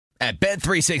At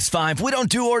Bet365, we don't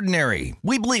do ordinary.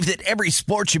 We believe that every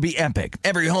sport should be epic.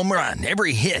 Every home run,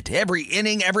 every hit, every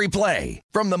inning, every play.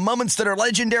 From the moments that are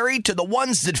legendary to the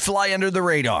ones that fly under the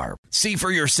radar. See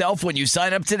for yourself when you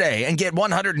sign up today and get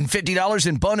 $150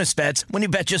 in bonus bets when you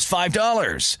bet just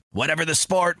 $5. Whatever the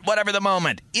sport, whatever the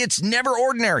moment, it's never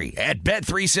ordinary at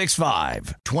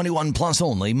Bet365. 21 plus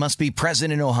only. Must be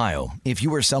present in Ohio. If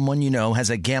you or someone you know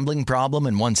has a gambling problem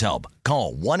and wants help,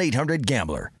 call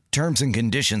 1-800-GAMBLER. Terms and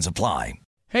conditions apply.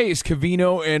 Hey, it's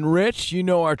Covino and Rich. You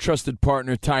know our trusted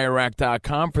partner,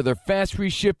 TireRack.com, for their fast free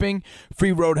shipping,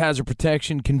 free road hazard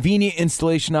protection, convenient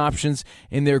installation options,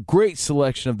 and their great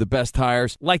selection of the best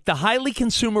tires, like the highly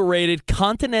consumer-rated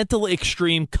Continental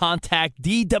Extreme Contact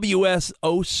DWS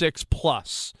 06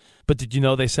 Plus. But did you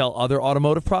know they sell other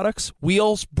automotive products?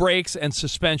 Wheels, brakes, and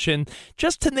suspension,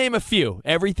 just to name a few.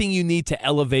 Everything you need to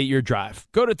elevate your drive.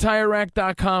 Go to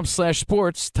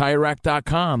TireRack.com/sports.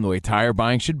 TireRack.com, the way tire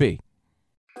buying should be.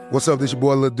 What's up, this your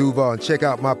boy Lil Duval, and check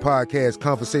out my podcast,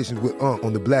 Conversations with Unc,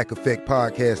 on the Black Effect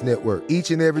Podcast Network.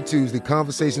 Each and every Tuesday,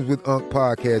 Conversations with Unc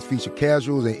podcast feature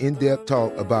casuals and in-depth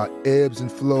talk about ebbs and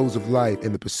flows of life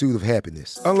and the pursuit of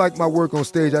happiness. Unlike my work on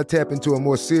stage, I tap into a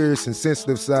more serious and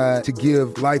sensitive side to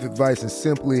give life advice and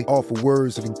simply offer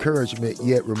words of encouragement,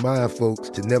 yet remind folks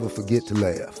to never forget to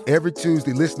laugh. Every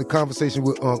Tuesday, listen to Conversation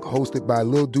with Unc, hosted by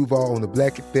Lil Duval on the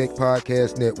Black Effect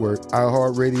Podcast Network,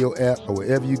 iHeartRadio app, or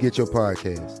wherever you get your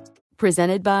podcasts.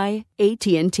 Presented by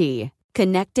AT&T.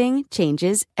 Connecting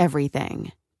changes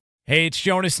everything. Hey, it's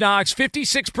Jonas Knox.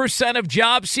 56% of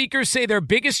job seekers say their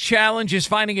biggest challenge is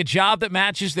finding a job that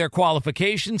matches their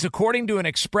qualifications, according to an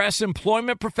Express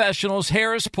Employment Professionals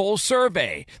Harris Poll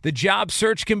survey. The job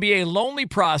search can be a lonely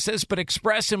process, but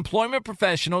Express Employment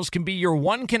Professionals can be your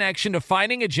one connection to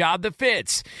finding a job that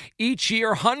fits. Each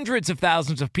year, hundreds of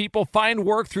thousands of people find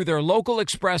work through their local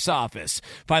Express office.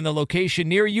 Find the location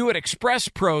near you at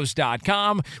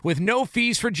expresspros.com. With no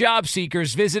fees for job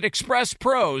seekers, visit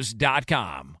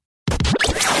expresspros.com.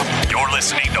 You're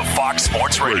listening to Fox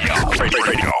Sports Radio.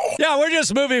 Yeah, we're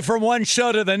just moving from one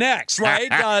show to the next, right?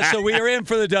 So we are in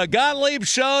for the Doug Gottlieb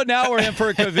show. Now we're in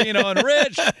for Covino and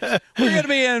Rich. We're going to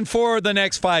be in for the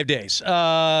next 5 days.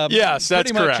 Yes,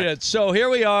 that's pretty much correct. it. So here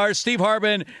we are, Steve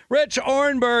Harbin, Rich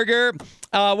Orenberger.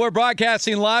 We're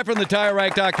broadcasting live from the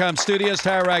TireRack.com studios,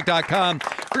 TireRack.com.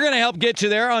 We're going to help get you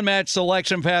there. Unmatched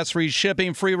selection, fast-free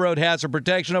shipping, free road hazard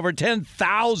protection, over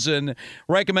 10,000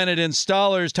 recommended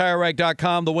installers,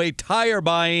 TireRack.com, the way tire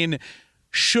buying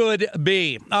should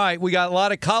be. All right, we got a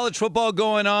lot of college football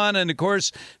going on, and of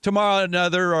course,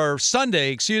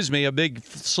 Sunday, a big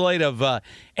slate of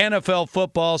NFL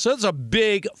football. So it's a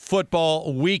big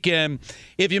football weekend.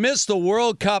 If you missed the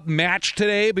World Cup match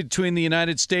today between the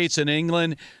United States and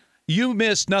England, you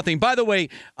missed nothing. By the way,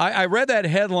 I read that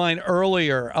headline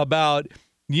earlier about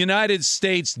United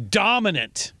States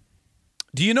dominant.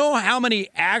 Do you know how many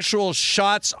actual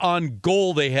shots on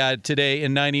goal they had today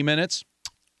in 90 minutes?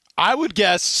 I would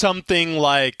guess something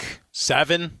like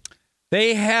 7.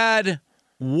 They had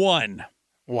 1.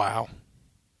 Wow.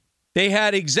 They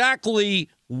had exactly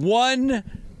 1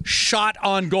 shot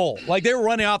on goal. Like, they were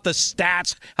running off the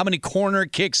stats, how many corner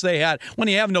kicks they had. When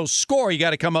you have no score, you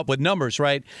got to come up with numbers,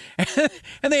 right?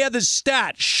 And they had this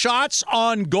stat, shots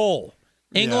on goal.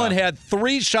 England had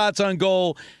 3 shots on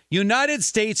goal. United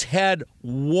States had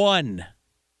 1.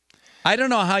 I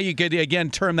don't know how you could, again,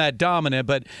 term that dominant,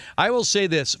 but I will say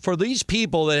this. For these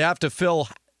people that have to fill,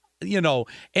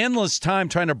 endless time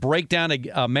trying to break down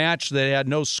a match that had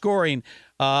no scoring,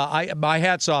 my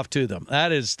hat's off to them.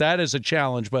 That is a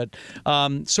challenge. But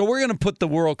so we're going to put the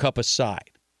World Cup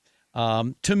aside.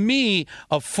 To me,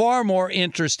 a far more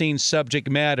interesting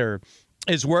subject matter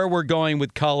is where we're going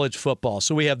with college football.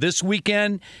 So we have this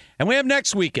weekend and we have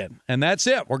next weekend, and that's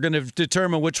it. We're going to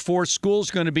determine which 4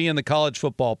 schools are going to be in the college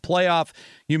football playoff.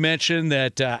 You mentioned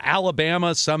that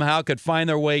Alabama somehow could find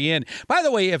their way in. By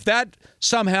the way, if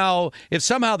somehow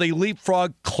they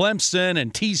leapfrog Clemson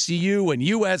and TCU and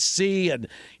USC and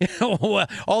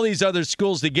all these other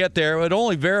schools to get there, it would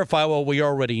only verify what we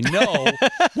already know,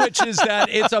 which is that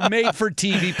it's a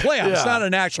made-for-TV playoff. Yeah. It's not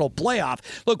an actual playoff.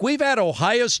 Look, we've had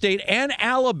Ohio State and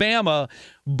Alabama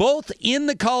both in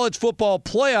the college football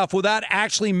playoff without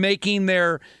actually making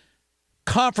their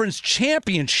conference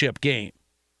championship game,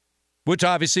 which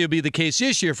obviously will be the case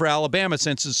this year for Alabama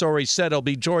since it's already said it'll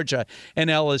be Georgia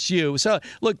and LSU. So,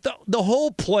 look, the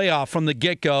whole playoff from the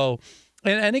get-go,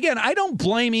 and again, I don't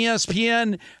blame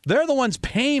ESPN. They're the ones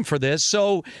paying for this,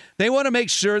 so they want to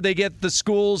make sure they get the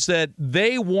schools that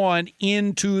they want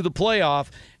into the playoff,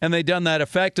 and they've done that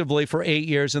effectively for 8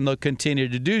 years, and they'll continue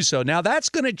to do so. Now, that's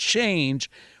going to change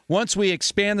once we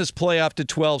expand this playoff to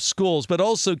 12 schools, but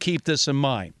also keep this in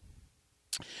mind.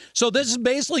 So this is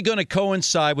basically going to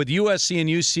coincide with USC and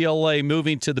UCLA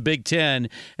moving to the Big Ten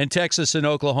and Texas and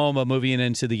Oklahoma moving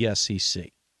into the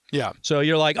SEC. Yeah. So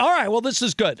you're like, all right, well, this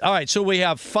is good. All right, so we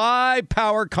have 5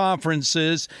 power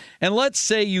conferences, and let's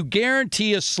say you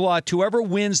guarantee a slot to whoever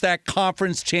wins that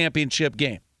conference championship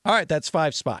game. All right, that's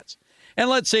 5 spots. And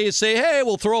let's say you say, hey,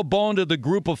 we'll throw a bone to the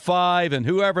group of 5, and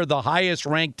whoever the highest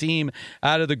ranked team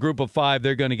out of the group of 5,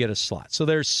 they're going to get a slot. So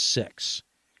there's 6.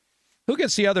 Who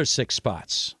gets the other 6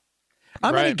 spots?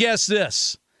 I'm going to guess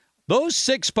this. Those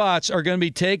 6 spots are going to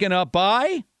be taken up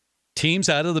by teams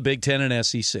out of the Big Ten and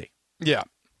SEC. Yeah.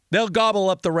 They'll gobble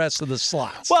up the rest of the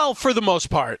slots. Well, for the most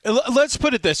part. Let's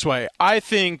put it this way. I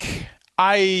think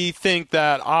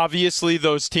that obviously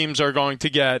those teams are going to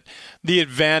get the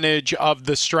advantage of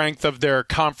the strength of their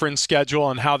conference schedule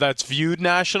and how that's viewed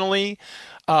nationally,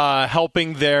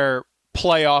 helping their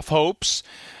playoff hopes.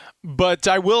 But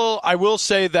I will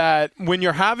say that when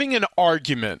you're having an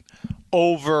argument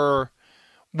over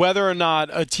whether or not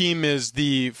a team is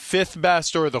the 5th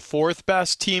best or the 4th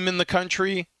best team in the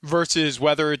country versus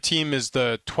whether a team is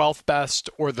the 12th best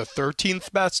or the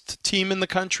 13th best team in the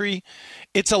country,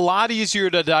 it's a lot easier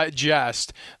to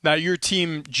digest that your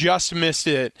team just missed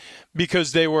it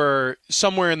because they were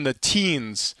somewhere in the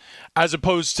teens as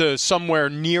opposed to somewhere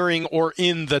nearing or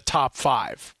in the top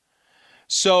 5.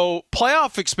 So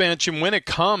playoff expansion, when it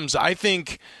comes, I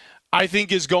think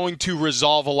is going to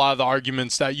resolve a lot of the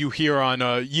arguments that you hear on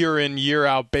a year-in,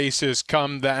 year-out basis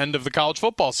come the end of the college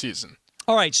football season.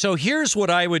 All right, so here's what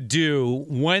I would do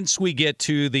once we get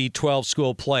to the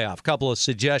 12-school playoff. A couple of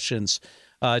suggestions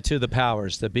to the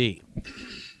powers that be.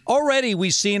 Already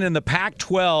we've seen in the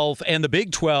Pac-12 and the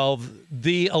Big 12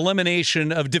 the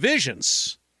elimination of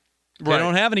divisions. Right. They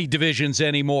don't have any divisions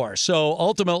anymore. So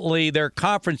ultimately, their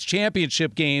conference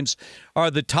championship games are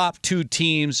the top 2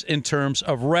 teams in terms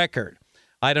of record.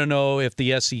 I don't know if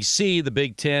the SEC, the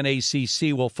Big Ten,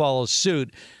 ACC will follow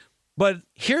suit. But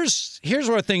here's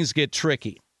where things get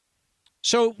tricky.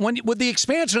 So with the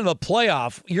expansion of the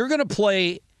playoff, you're going to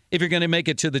play, if you're going to make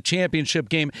it to the championship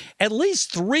game, at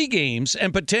least 3 games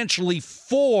and potentially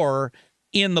 4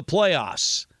 in the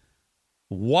playoffs.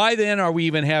 Why then are we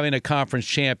even having a conference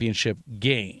championship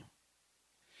game?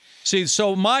 See,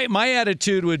 so my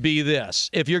attitude would be this.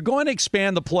 If you're going to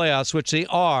expand the playoffs, which they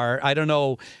are, I don't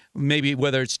know maybe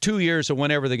whether it's 2 years or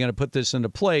whenever they're going to put this into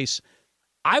place,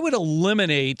 I would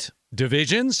eliminate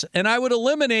divisions and I would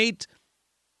eliminate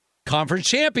conference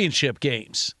championship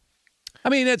games. I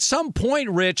mean, at some point,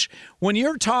 Rich, when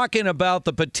you're talking about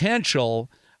the potential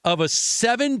of a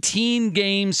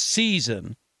 17-game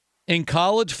season in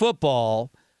college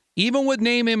football, even with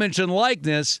name, image, and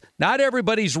likeness, not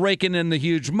everybody's raking in the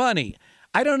huge money.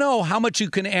 I don't know how much you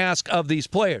can ask of these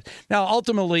players. Now,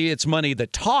 ultimately, it's money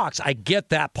that talks. I get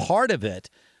that part of it.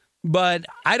 But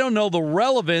I don't know the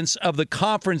relevance of the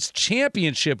conference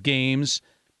championship games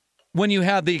when you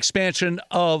have the expansion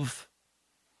of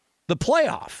the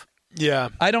playoff. Yeah.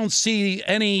 I don't see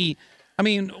any...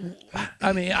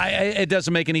 it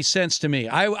doesn't make any sense to me.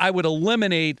 I would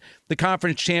eliminate the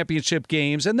conference championship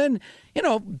games and then,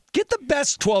 get the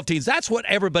best 12 teams. That's what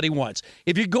everybody wants.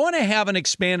 If you're going to have an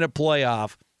expanded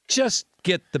playoff, just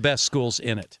get the best schools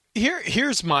in it.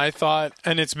 Here's my thought,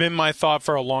 and it's been my thought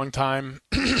for a long time.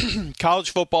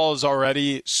 College football is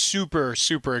already super,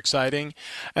 super exciting,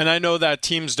 and I know that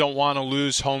teams don't want to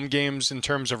lose home games in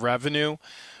terms of revenue,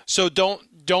 so don't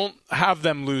have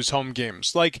them lose home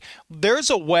games. Like, there's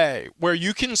a way where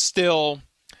you can still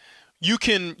you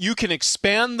can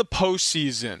expand the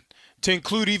postseason to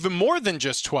include even more than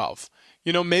just 12.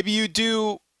 Maybe you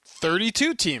do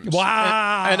 32 teams.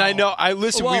 Wow. And I know,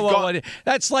 whoa.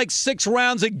 That's like 6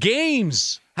 rounds of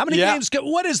games. How many games?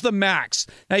 What is the max?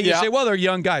 Now you say, well, they're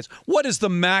young guys. What is the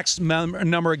max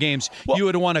number of games you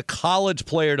would want a college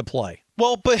player to play?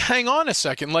 Well, but hang on a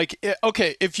second.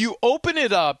 Okay, if you open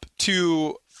it up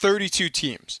to 32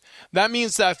 teams, that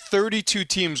means that 32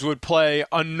 teams would play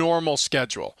a normal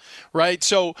schedule, right?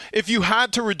 So if you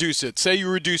had to reduce it, say you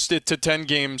reduced it to 10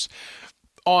 games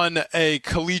on a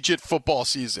collegiate football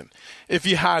season, if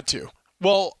you had to,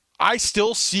 well, I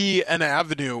still see an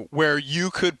avenue where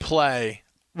you could play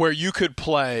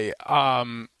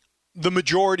the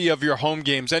majority of your home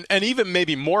games and even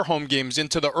maybe more home games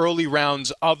into the early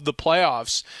rounds of the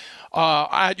playoffs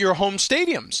at your home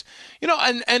stadiums.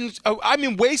 I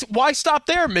mean, why stop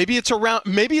there? Maybe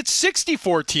it's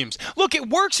 64 teams. Look, it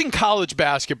works in college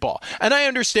basketball. And I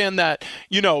understand that,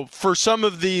 for some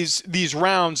of these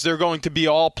rounds, they're going to be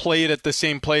all played at the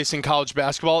same place in college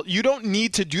basketball. You don't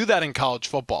need to do that in college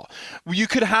football. You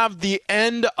could have the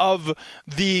end of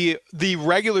the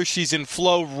regular season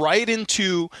flow right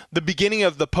into the beginning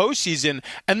of the postseason,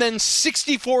 and then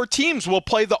 64 teams will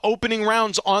play the opening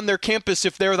rounds on their campus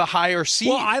if they're the higher seed.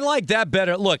 Well, I like that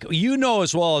better. Look, you know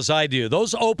as well as I do,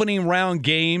 those opening round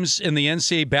games in the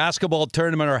NCAA basketball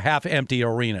tournament are half-empty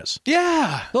arenas.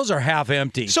 Yeah. Those are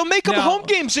half-empty. So make them home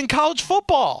games in college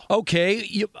football.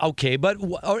 Okay, but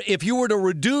if you were to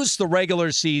reduce the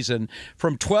regular season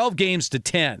from 12 games to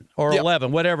 10 or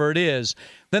 11, whatever it is,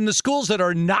 then the schools that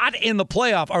are not in the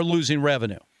playoff are losing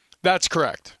revenue. That's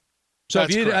correct. So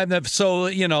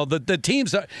the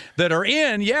teams that are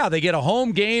in, they get a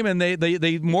home game and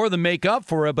they more than make up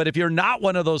for it. But if you're not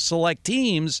one of those select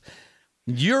teams,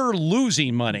 you're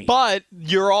losing money. But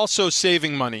you're also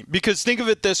saving money, because think of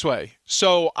it this way.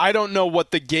 So I don't know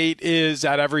what the gate is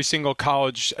at every single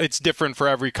college. It's different for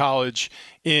every college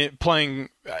in playing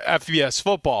FBS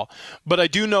football. But I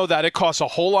do know that it costs a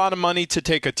whole lot of money to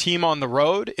take a team on the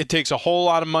road. It takes a whole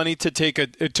lot of money to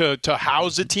to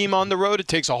house a team on the road. It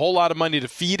takes a whole lot of money to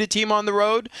feed a team on the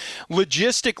road.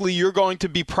 Logistically, you're going to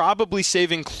be probably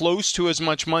saving close to as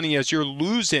much money as you're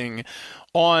losing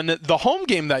on the home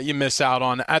game that you miss out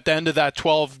on at the end of that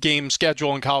 12-game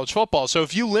schedule in college football. So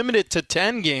if you limit it to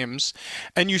 10 games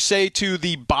and you say to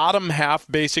the bottom half,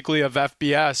 basically, of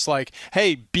FBS, like,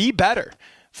 hey, be better.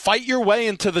 Fight your way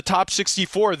into the top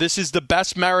 64. This is the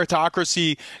best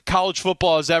meritocracy college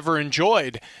football has ever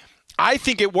enjoyed. I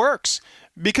think it works,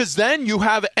 because then you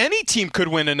have any team could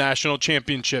win a national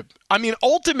championship. I mean,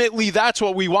 ultimately, that's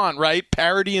what we want, right?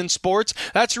 Parity in sports.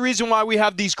 That's the reason why we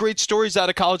have these great stories out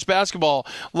of college basketball,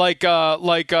 like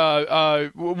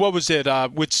what was it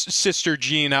with Sister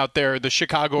Jean out there, the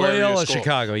Chicago area school. Loyola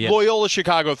Chicago, yeah. Loyola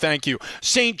Chicago, thank you.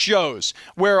 St. Joe's,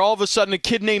 where all of a sudden a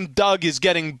kid named Doug is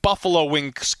getting Buffalo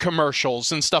Wings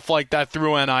commercials and stuff like that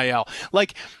through NIL.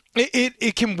 Like,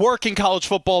 It can work in college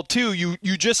football too.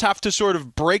 You just have to sort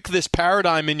of break this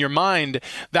paradigm in your mind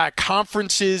that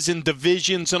conferences and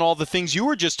divisions and all the things you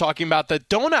were just talking about that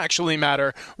don't actually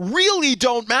matter really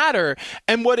don't matter,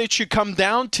 and what it should come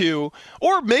down to,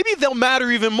 or maybe they'll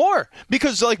matter even more,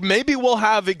 because like maybe we'll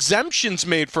have exemptions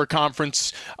made for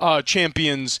conference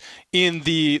champions in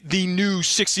the new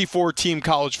 64-team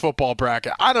college football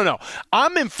bracket. I don't know.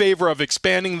 I'm in favor of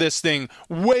expanding this thing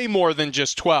way more than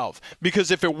just 12,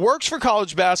 because if it works for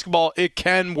college basketball, it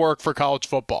can work for college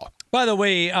football. By the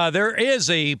way, there is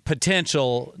a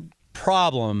potential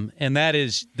problem, and that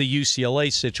is the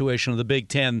UCLA situation of the Big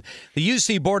Ten. The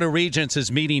UC Board of Regents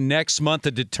is meeting next month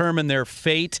to determine their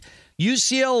fate.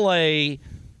 UCLA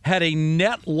had a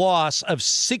net loss of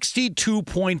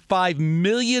 $62.5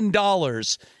 million in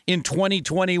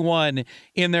 2021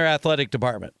 in their athletic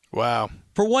department. Wow.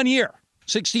 For 1 year,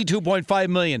 $62.5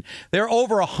 million. They're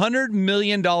over $100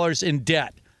 million in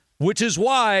debt, which is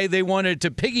why they wanted to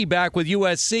piggyback with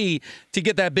USC to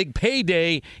get that big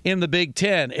payday in the Big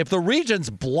Ten. If the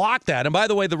Regents block that, and by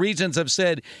the way, the Regents have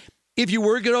said, if you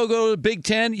were going to go to the Big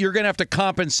Ten, you're going to have to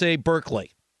compensate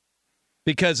Berkeley,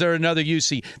 because they're another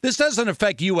UC. This doesn't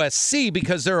affect USC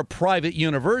because they're a private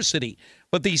university.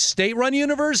 But these state-run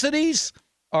universities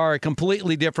are a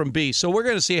completely different beast. So we're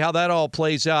going to see how that all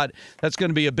plays out. That's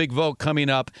going to be a big vote coming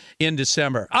up in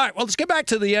December. All right, well, let's get back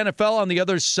to the NFL on the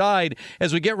other side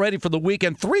as we get ready for the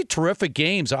weekend. 3 terrific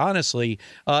games, honestly,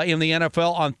 in the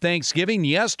NFL on Thanksgiving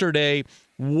yesterday.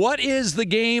 What is the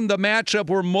game, the matchup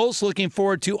we're most looking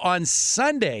forward to on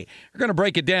Sunday? We're going to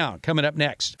break it down coming up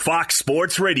next. Fox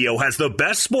Sports Radio has the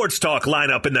best sports talk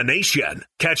lineup in the nation.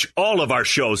 Catch all of our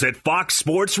shows at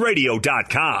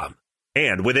foxsportsradio.com.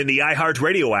 And within the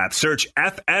iHeartRadio app, search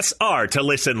FSR to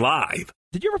listen live.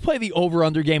 Did you ever play the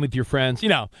over-under game with your friends? You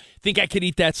know, think I could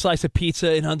eat that slice of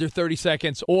pizza in under 30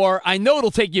 seconds? Or I know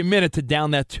it'll take you a minute to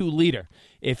down that 2-liter.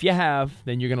 If you have,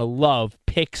 then you're going to love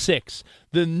Pick 6,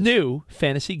 the new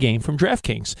fantasy game from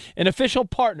DraftKings, an official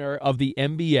partner of the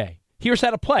NBA. Here's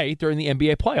how to play during the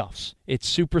NBA playoffs. It's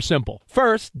super simple.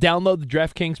 First, download the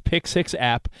DraftKings Pick 6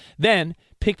 app. Then,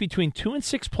 pick between 2 and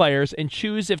 6 players and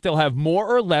choose if they'll have more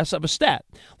or less of a stat,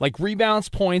 like rebounds,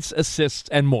 points, assists,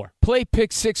 and more. Play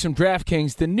Pick 6 from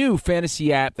DraftKings, the new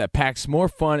fantasy app that packs more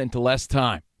fun into less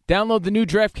time. Download the new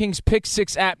DraftKings Pick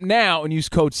 6 app now and use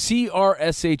code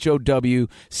CRSHOW,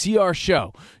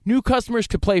 CRSHOW. New customers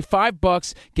could play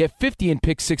 $5, get 50 in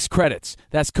Pick 6 credits.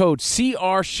 That's code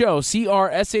CRSHOW,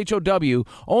 CRSHOW,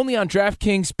 only on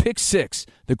DraftKings Pick 6.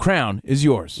 The crown is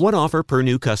yours. One offer per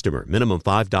new customer. Minimum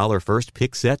 $5 first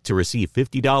pick set to receive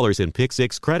 $50 in Pick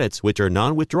 6 credits, which are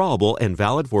non-withdrawable and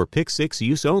valid for Pick 6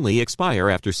 use only. Expire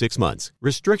after 6 months.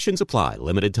 Restrictions apply.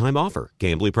 Limited time offer.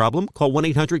 Gambling problem? Call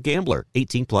 1-800-GAMBLER.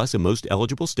 18 plus in most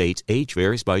eligible states. Age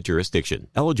varies by jurisdiction.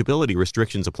 Eligibility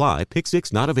restrictions apply. Pick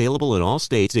 6 not available in all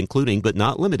states, including but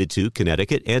not limited to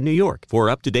Connecticut and New York. For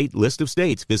up-to-date list of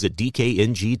states, visit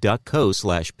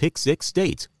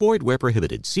dkng.co/pick6states. Void where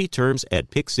prohibited. See terms at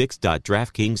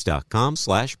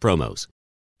pick6.draftkings.com/promos.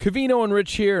 Covino and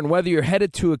Rich here, and whether you're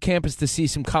headed to a campus to see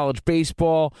some college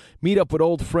baseball, meet up with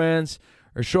old friends,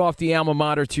 or show off the alma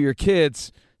mater to your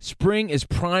kids, spring is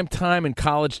prime time in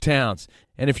college towns.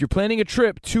 And if you're planning a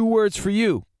trip, 2 words for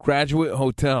you: Graduate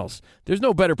Hotels. There's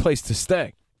no better place to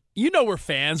stay. You know we're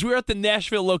fans. We were at the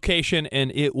Nashville location, and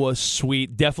it was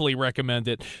sweet. Definitely recommend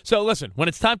it. So listen, when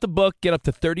it's time to book, get up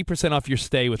to 30% off your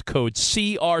stay with code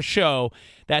CRSHOW.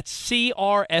 That's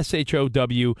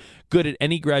CRSHOW. Good at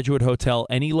any Graduate Hotel,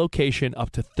 any location,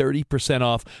 up to 30%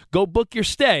 off. Go book your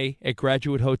stay at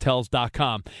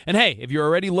graduatehotels.com. And hey, if you're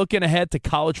already looking ahead to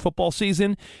college football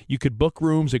season, you could book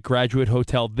rooms at Graduate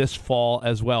Hotel this fall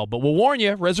as well. But we'll warn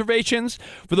you, reservations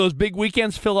for those big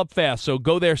weekends fill up fast, so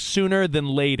go there sooner than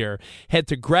later. Head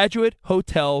to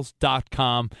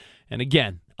graduatehotels.com. And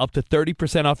again, up to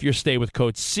 30% off your stay with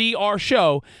code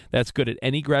CRSHOW. That's good at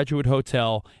any Graduate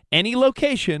Hotel, any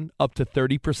location, up to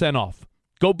 30% off.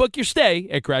 Go book your stay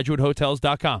at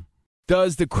graduatehotels.com.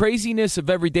 Does the craziness of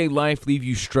everyday life leave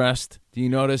you stressed? Do you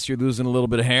notice you're losing a little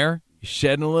bit of hair? You're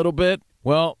shedding a little bit?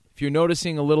 Well, if you're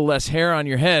noticing a little less hair on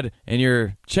your head and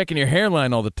you're checking your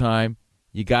hairline all the time,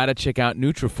 you got to check out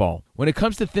Nutrafol. When it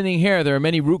comes to thinning hair, there are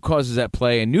many root causes at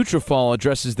play, and Nutrafol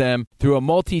addresses them through a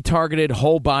multi-targeted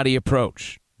whole-body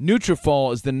approach.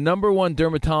 Nutrafol is the #1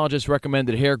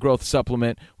 dermatologist-recommended hair growth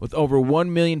supplement, with over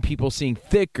 1 million people seeing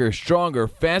thicker, stronger,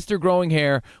 faster-growing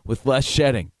hair with less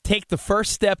shedding. Take the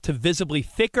first step to visibly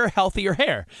thicker, healthier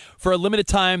hair. For a limited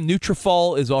time,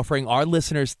 Nutrafol is offering our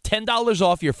listeners $10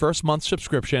 off your first month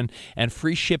subscription and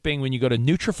free shipping when you go to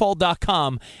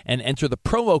Nutrafol.com and enter the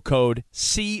promo code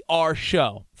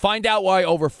CRSHOW. Find out why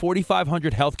over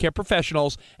 4,500 healthcare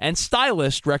professionals and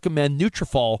stylists recommend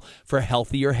Nutrafol for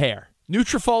healthier hair.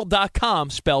 Nutrafol.com,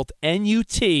 spelled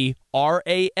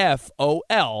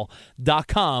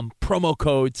Nutrafol.com, promo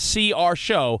code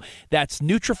CRSHOW. That's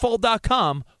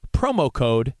Nutrafol.com, promo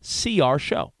code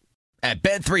CRSHOW. At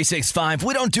Bet365,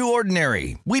 we don't do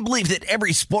ordinary. We believe that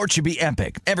every sport should be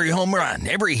epic. Every home run,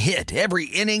 every hit, every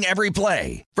inning, every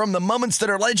play. From the moments that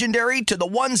are legendary to the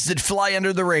ones that fly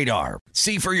under the radar.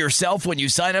 See for yourself when you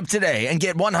sign up today and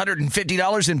get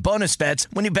 $150 in bonus bets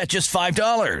when you bet just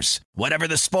 $5. Whatever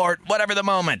the sport, whatever the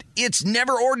moment, it's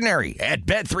never ordinary at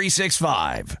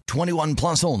Bet365. 21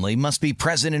 plus only. Must be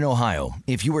present in Ohio.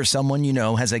 If you or someone you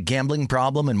know has a gambling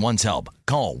problem and wants help,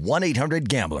 call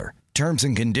 1-800-GAMBLER. Terms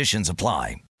and conditions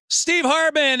apply. Steve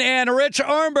Hartman and Rich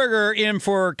Armberger in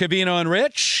for Covino and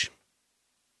Rich.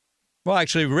 Well,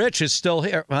 actually, Rich is still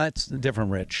here. Well, that's a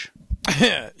different Rich.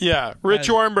 Yeah, Rich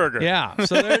Warnberger. Yeah,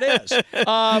 so there it is.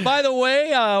 By the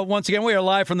way, once again, we are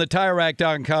live from the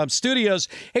TireRack.com studios.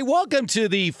 Hey, welcome to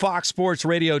the Fox Sports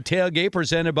Radio tailgate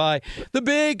presented by the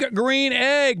Big Green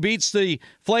Egg. Beats the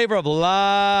flavor of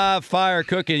live fire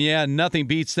cooking. Yeah, nothing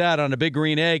beats that on a Big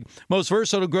Green Egg. Most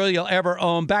versatile grill you'll ever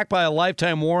own, backed by a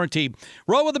lifetime warranty.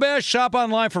 Roll with the best. Shop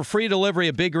online for free delivery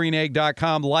at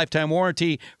BigGreenEgg.com. Lifetime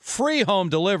warranty, free home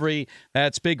delivery.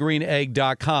 That's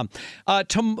BigGreenEgg.com.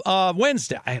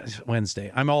 Wednesday.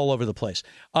 I'm all over the place.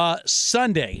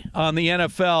 Sunday on the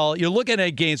NFL, you're looking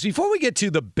at games. Before we get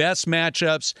to the best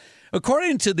matchups,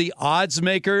 according to the odds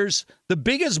makers, the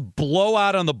biggest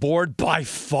blowout on the board by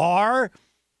far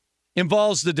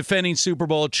involves the defending Super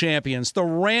Bowl champions. The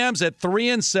Rams at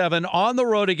 3-7 on the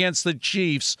road against the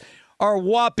Chiefs are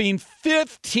whopping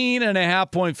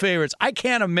 15.5-point favorites. I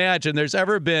can't imagine there's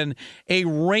ever been a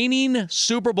reigning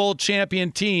Super Bowl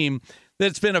champion team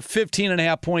that's been a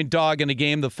 15.5-point dog in a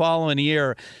game the following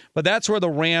year. But that's where the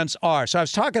Rams are. So I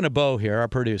was talking to Bo here, our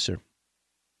producer,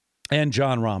 and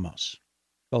John Ramos.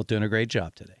 Both doing a great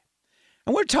job today.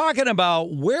 And we're talking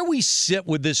about where we sit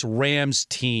with this Rams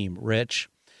team, Rich.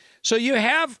 So you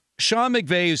have Sean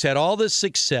McVay, who's had all this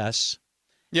success.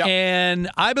 Yep. And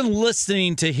I've been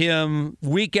listening to him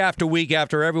week after week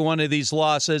after every one of these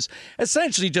losses,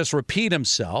 essentially just repeat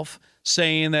himself,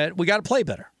 saying that we got to play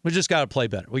better. We just got to play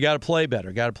better. We got to play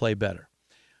better. Got to play better.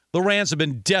 The Rams have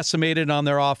been decimated on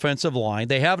their offensive line.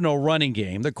 They have no running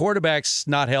game. The quarterback's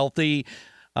not healthy,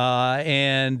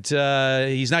 and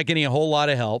he's not getting a whole lot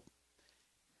of help.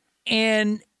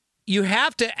 And you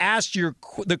have to ask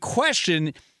the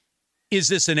question, is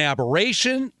this an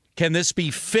aberration? Can this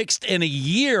be fixed in a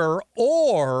year?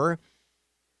 Or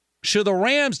should the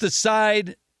Rams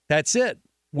decide, that's it,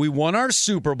 we won our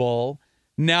Super Bowl,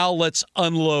 now let's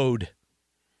unload.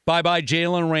 Bye-bye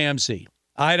Jalen Ramsey.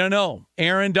 I don't know.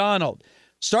 Aaron Donald.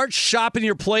 Start shopping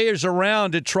your players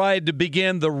around to try to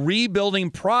begin the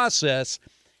rebuilding process.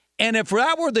 And if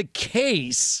that were the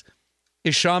case,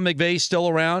 is Sean McVay still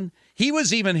around? He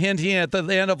was even hinting at the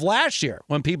end of last year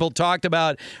when people talked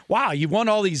about, wow, you've won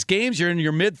all these games. You're in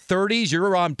your mid-30s.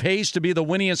 You're on pace to be the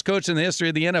winningest coach in the history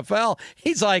of the NFL.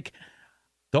 He's like,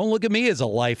 don't look at me as a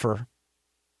lifer.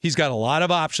 He's got a lot of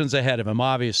options ahead of him,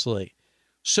 obviously.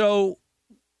 So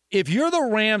if you're the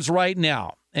Rams right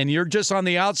now and you're just on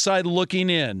the outside looking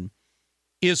in,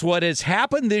 is what has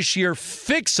happened this year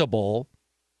fixable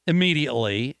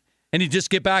immediately, and you just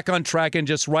get back on track and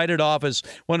just write it off as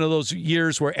one of those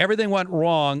years where everything went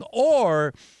wrong?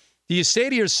 Or do you say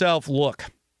to yourself, look,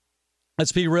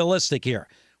 let's be realistic here.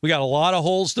 We got a lot of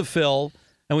holes to fill,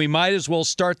 and we might as well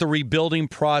start the rebuilding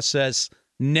process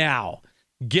now.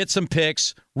 Get some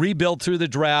picks, rebuild through the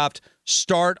draft,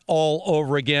 start all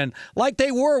over again, like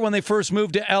they were when they first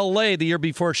moved to L.A. the year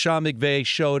before Sean McVay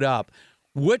showed up.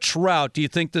 Which route do you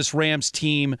think this Rams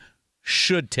team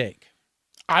should take?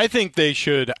 I think they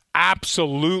should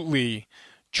absolutely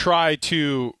try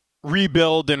to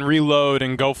rebuild and reload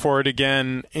and go for it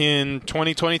again in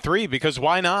 2023, because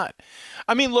why not?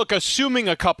 I mean, look, assuming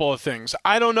a couple of things.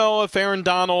 I don't know if Aaron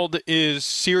Donald is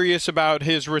serious about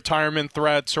his retirement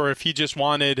threats or if he just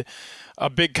wanted a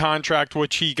big contract,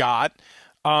 which he got.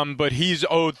 But he's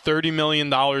owed $30 million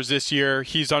this year.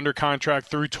 He's under contract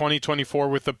through 2024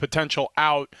 with a potential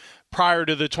out prior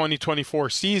to the 2024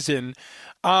 season.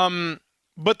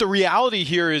 But the reality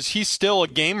here is he's still a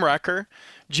game wrecker.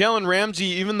 Jalen Ramsey,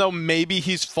 even though maybe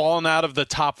he's fallen out of the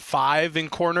top 5 in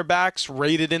cornerbacks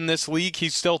rated in this league,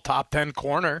 he's still top 10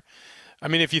 corner. I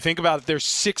mean, if you think about it, there's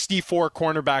 64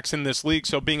 cornerbacks in this league,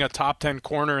 so being a top 10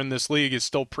 corner in this league is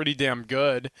still pretty damn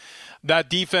good. That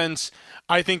defense,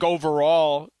 I think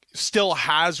overall, still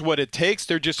has what it takes.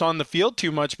 They're just on the field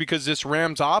too much because this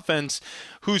Rams offense,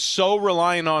 who's so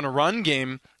reliant on a run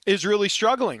game, is really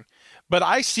struggling. But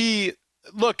I see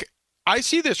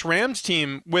this Rams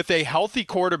team with a healthy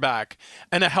quarterback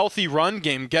and a healthy run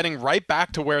game getting right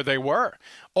back to where they were.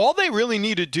 All they really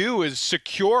need to do is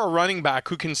secure a running back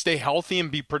who can stay healthy and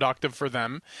be productive for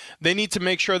them. They need to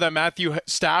make sure that Matthew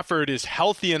Stafford is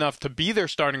healthy enough to be their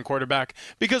starting quarterback,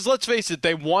 because let's face it,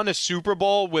 they won a Super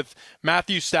Bowl with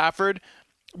Matthew Stafford,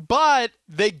 but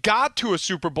they got to a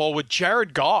Super Bowl with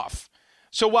Jared Goff.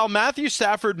 So while Matthew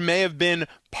Stafford may have been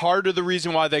part of the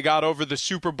reason why they got over the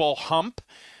Super Bowl hump,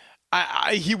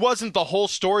 he wasn't the whole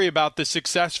story about the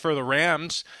success for the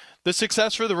Rams. The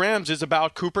success for the Rams is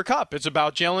about Cooper Kupp. It's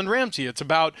about Jalen Ramsey. It's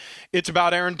about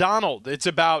Aaron Donald. It's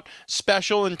about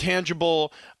special and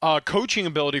tangible coaching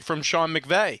ability from Sean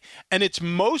McVay. And its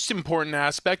most important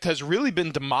aspect has really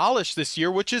been demolished this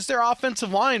year, which is their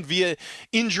offensive line via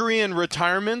injury and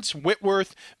retirements.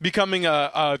 Whitworth becoming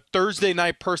a Thursday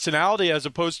night personality as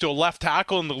opposed to a left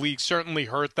tackle in the league certainly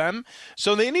hurt them.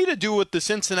 So they need to do what the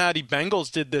Cincinnati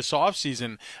Bengals did this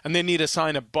offseason, and they need to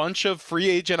sign a bunch of free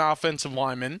agent offensive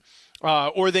linemen.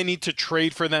 Or they need to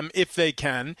trade for them if they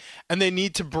can, and they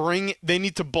need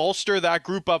to bolster that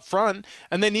group up front,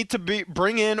 and they need to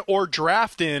bring in or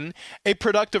draft in a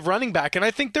productive running back. And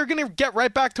I think they're going to get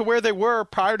right back to where they were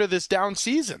prior to this down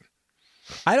season.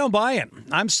 I don't buy it.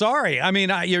 I'm sorry. I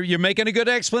mean, you're making a good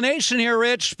explanation here,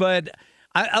 Rich, but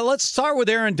let's start with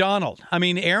Aaron Donald. I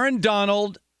mean, Aaron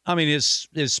Donald,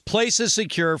 his place is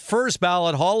secure. First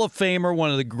ballot Hall of Famer,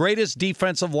 one of the greatest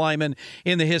defensive linemen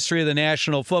in the history of the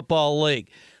National Football League.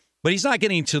 But he's not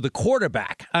getting to the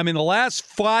quarterback. I mean, the last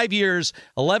 5 years,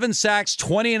 11 sacks,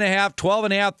 20.5,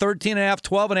 12.5, 13.5,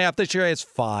 12.5. This year he has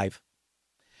 5.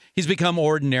 He's become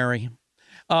ordinary.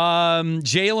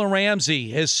 Jalen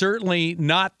Ramsey is certainly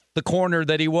not the corner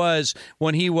that he was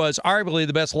when he was arguably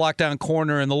the best lockdown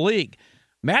corner in the league.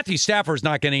 Matthew Stafford's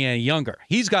not getting any younger.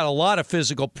 He's got a lot of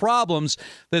physical problems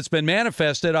that's been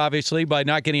manifested, obviously, by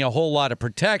not getting a whole lot of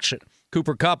protection.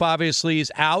 Cooper Kupp, obviously,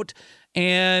 is out.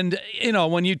 And,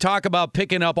 when you talk about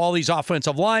picking up all these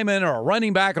offensive linemen or a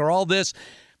running back or all this,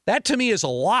 that to me is a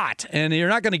lot. And you're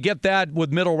not going to get that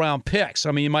with middle round picks.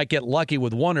 I mean, you might get lucky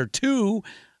with 1 or 2,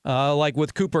 like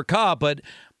with Cooper Kupp. But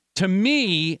to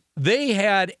me, they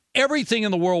had everything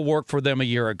in the world worked for them a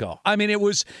year ago. I mean, it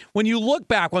was, when you look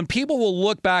back, when people will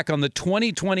look back on the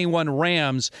 2021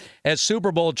 Rams as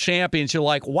Super Bowl champions, you're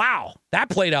like, wow, that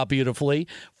played out beautifully.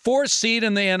 4th seed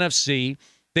in the NFC.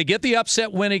 They get the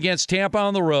upset win against Tampa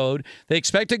on the road. They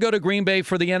expect to go to Green Bay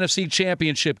for the NFC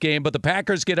Championship game, but the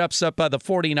Packers get upset by the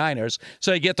 49ers,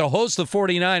 so they get to host the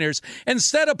 49ers.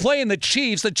 Instead of playing the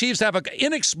Chiefs have an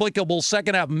inexplicable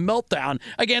second-half meltdown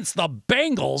against the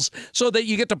Bengals so that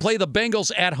you get to play the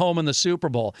Bengals at home in the Super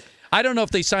Bowl. I don't know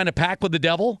if they signed a pact with the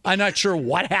devil. I'm not sure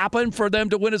what happened for them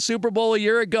to win a Super Bowl a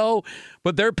year ago,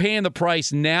 but they're paying the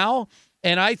price now.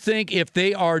 And I think if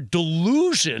they are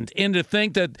delusioned into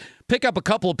think that pick up a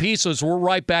couple of pieces, we're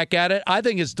right back at it, I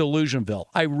think it's Delusionville.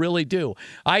 I really do.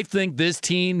 I think this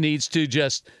team needs to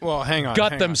just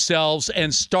gut themselves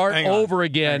and start over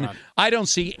again. I don't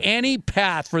see any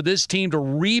path for this team to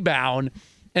rebound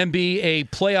and be a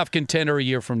playoff contender a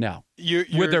year from now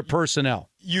with their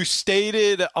personnel. You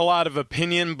stated a lot of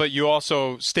opinion, but you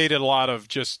also stated a lot of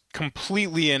just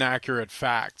completely inaccurate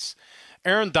facts.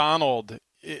 Aaron Donald,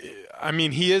 I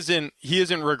mean, he isn't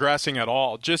regressing at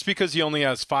all. Just because he only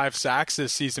has 5 sacks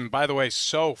this season, by the way,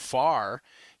 so far,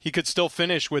 he could still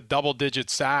finish with double-digit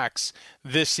sacks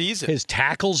this season. His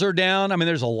tackles are down. I mean,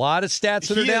 there's a lot of stats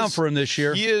that are down for him this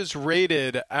year. He is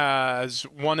rated as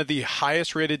one of the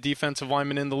highest-rated defensive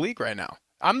linemen in the league right now.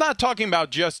 I'm not talking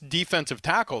about just defensive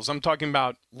tackles. I'm talking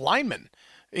about linemen,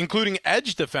 including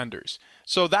edge defenders.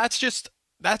 So that's just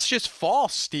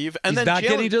false, Steve. And he's not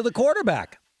getting to the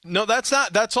quarterback. No,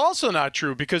 that's also not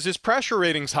true because his pressure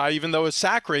rating's high, even though his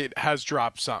sack rate has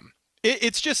dropped some.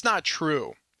 It's just not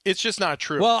true. It's just not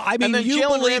true. Well, I mean, you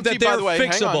believe that they're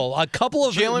fixable. A couple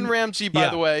of Jalen Ramsey, by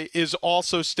the way, is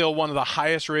also still one of the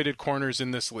highest-rated corners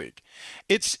in this league.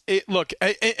 Look,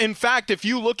 in fact, if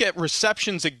you look at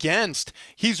receptions against,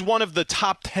 he's one of the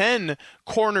top 10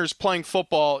 corners playing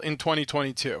football in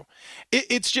 2022.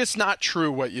 It's just not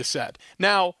true what you said.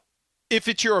 Now, if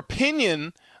it's your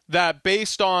opinion that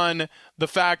based on the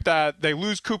fact that they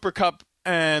lose Cooper Kupp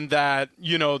and that,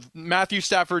 Matthew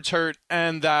Stafford's hurt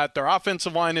and that their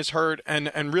offensive line is hurt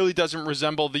and really doesn't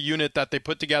resemble the unit that they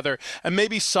put together, and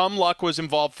maybe some luck was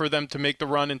involved for them to make the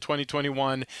run in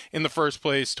 2021 in the first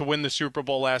place to win the Super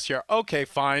Bowl last year. Okay,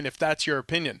 fine, if that's your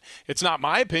opinion. It's not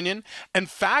my opinion. And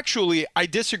factually, I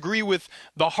disagree with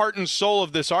the heart and soul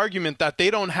of this argument that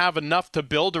they don't have enough to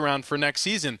build around for next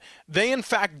season. They, in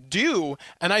fact, do,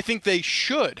 and I think they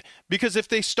should. Because if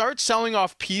they start selling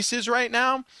off pieces right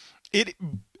now, it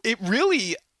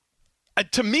really,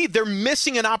 to me, they're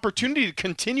missing an opportunity to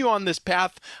continue on this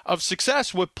path of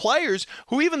success with players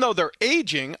who, even though they're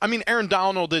aging, I mean, Aaron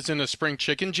Donald isn't a spring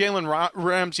chicken. Jalen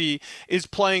Ramsey is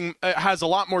playing, has a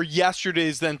lot more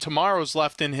yesterdays than tomorrows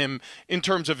left in him in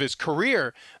terms of his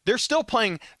career. They're still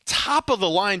playing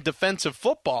top-of-the-line defensive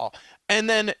football. And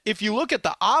then if you look at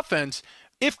the offense,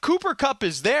 if Cooper Kupp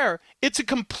is there, it's a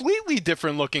completely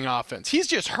different-looking offense. He's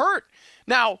just hurt.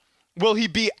 Now, will he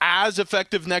be as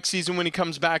effective next season when he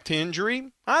comes back to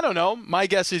injury? I don't know. My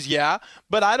guess is yeah,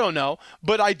 but I don't know.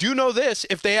 But I do know this.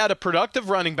 If they had a productive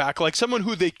running back, like someone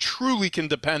who they truly can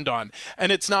depend on,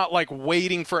 and it's not like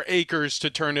waiting for Akers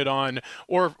to turn it on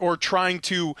or trying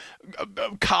to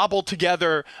cobble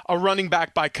together a running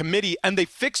back by committee, and they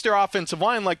fix their offensive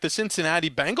line like the Cincinnati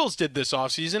Bengals did this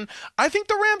offseason, I think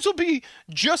the Rams will be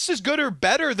just as good or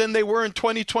better than they were in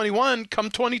 2021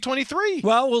 come 2023.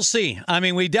 Well, we'll see. I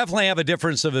mean, we definitely have a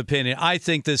difference of opinion. I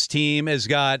think this team has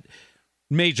got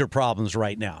major problems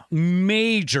right now.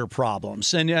 Major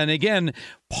problems. And again,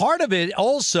 part of it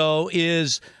also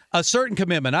is a certain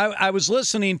commitment. I was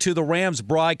listening to the Rams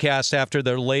broadcast after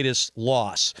their latest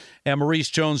loss, and Maurice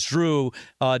Jones-Drew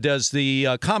does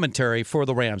the commentary for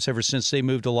the Rams ever since they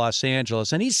moved to Los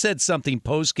Angeles. And he said something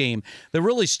post-game that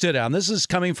really stood out. And this is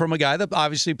coming from a guy that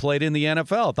obviously played in the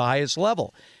NFL at the highest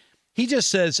level. He just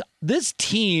says, this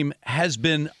team has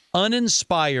been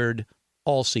uninspired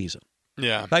all season.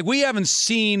 Yeah. Like, we haven't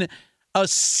seen a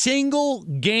single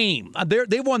game.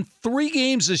 They won 3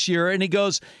 games this year, and he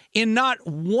goes, in not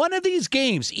one of these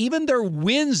games, even their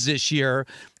wins this year,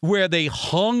 where they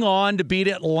hung on to beat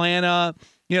Atlanta,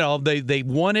 they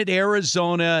won at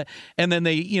Arizona, and then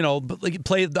they,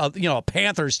 played, a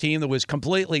Panthers team that was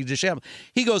completely disheveled.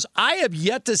 He goes, I have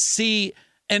yet to see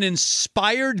an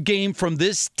inspired game from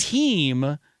this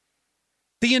team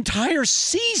the entire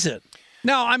season.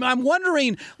 Now, I'm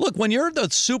wondering, look, when you're the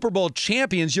Super Bowl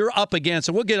champions, you're up against,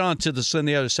 and we'll get on to this on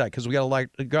the other side because we got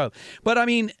to go. But, I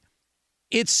mean,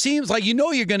 it seems like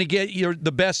you're going to get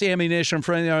the best ammunition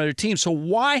from the other team. So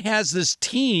why has this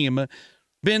team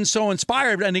been so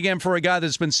inspired? And again, for a guy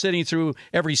that's been sitting through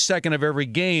every second of every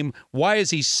game, why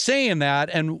is he saying that,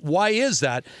 and why is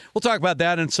that? We'll talk about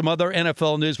that and some other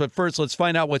NFL news, but first let's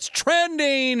find out what's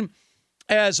trending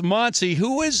as Monty,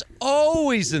 who is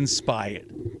always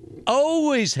inspired,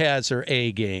 always has her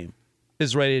A game,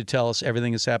 is ready to tell us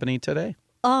everything that's happening today.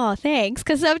 Oh, thanks.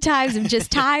 Because sometimes I'm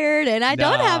just tired and I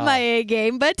don't have my A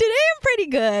game. But today I'm pretty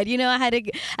good. You know, I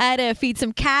had to feed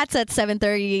some cats at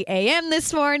 7:30 a.m.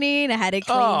 this morning. I had to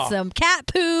clean some cat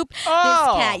poop. This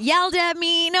cat yelled at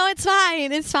me. No, it's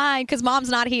fine. It's fine because mom's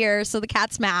not here, so the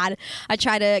cat's mad. I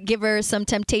tried to give her some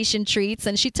temptation treats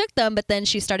and she took them, but then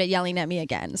she started yelling at me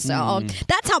again. So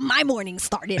that's how my morning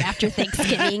started after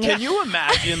Thanksgiving. Can you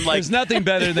imagine? There's nothing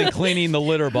better than cleaning the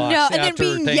litter box. No, and then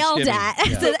being yelled at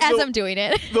as I'm doing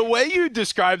it. The way you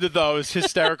described it, though, is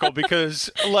hysterical because,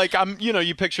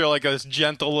 you picture like this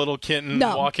gentle little kitten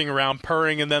walking around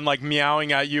purring and then like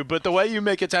meowing at you. But the way you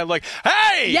make it sound like,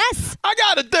 hey, yes, I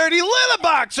got a dirty litter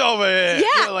box over here.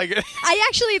 Yeah, like I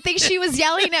actually think she was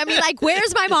yelling at me like,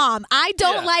 "Where's my mom? I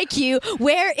don't like you.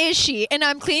 Where is she?" And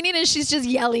I'm cleaning and she's just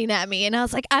yelling at me. And I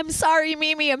was like, "I'm sorry,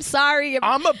 Mimi. I'm sorry.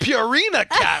 I'm a Purina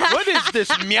cat. What is this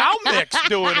meow mix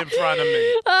doing in front of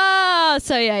me?" Oh,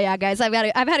 so yeah, guys. I've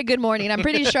had a good morning. I'm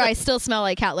pretty sure I still smell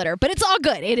like cat litter, but it's all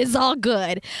good. It is all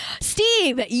good.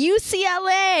 Steve,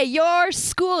 UCLA, your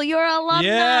school, your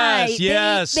alumni.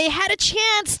 Yes. They had a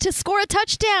chance to score a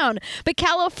touchdown, but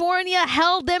California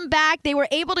held them back. They were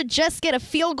able to just get a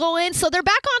field goal in, so they're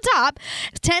back on top.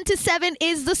 10-7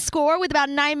 is the score with about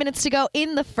 9 minutes to go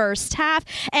in the first half.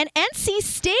 And NC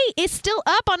State is still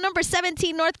up on number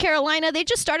 17, North Carolina. They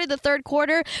just started the third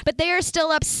quarter, but they are still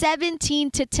up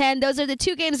 17-10. Those are the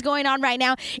two games going on right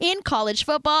now in college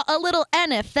football. A little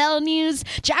NFL news.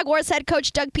 Jaguars head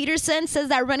coach Doug Peterson says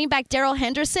that running back Darrell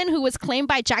Henderson, who was claimed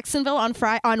by Jacksonville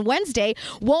on Wednesday,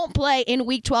 won't play in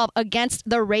Week 12 against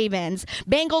the Ravens.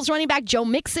 Bengals running back Joe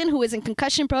Mixon, who is in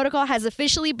concussion protocol, has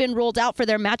officially been ruled out for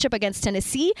their matchup against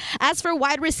Tennessee. As for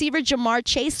wide receiver Jamar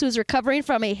Chase, who's recovering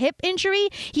from a hip injury,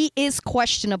 he is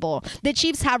questionable. The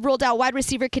Chiefs have ruled out wide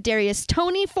receiver Kadarius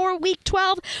Toney for Week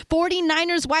 12.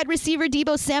 49ers wide receiver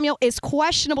Deebo Samuel is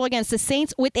questionable against the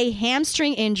Saints with a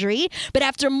hamstring injury. But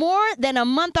after more than a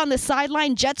month on the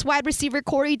sideline, Jets wide receiver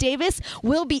Corey Davis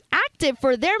will be active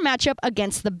for their matchup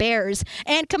against the Bears.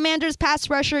 And Commanders pass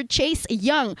rusher Chase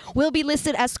Young will be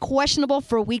listed as questionable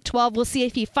for Week 12. We'll see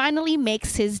if he finally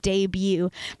makes his debut.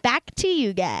 Back to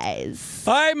you guys.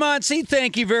 All right, Monty,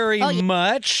 thank you very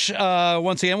much.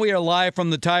 Once again, we are live from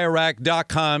the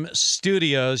TireRack.com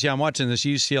studios. Yeah, I'm watching this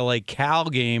UCLA Cal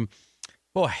game.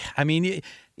 Boy, I mean,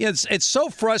 it's so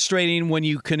frustrating when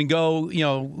you can go,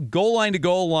 goal line to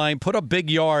goal line, put up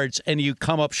big yards, and you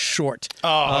come up short.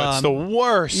 Oh, it's the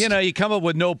worst. You come up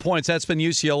with no points. That's been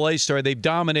UCLA's story. They've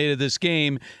dominated this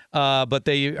game, but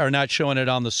they are not showing it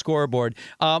on the scoreboard.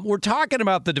 We're talking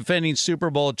about the defending Super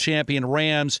Bowl champion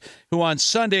Rams, who on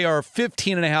Sunday are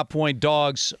 15.5-point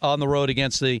dogs on the road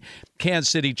against the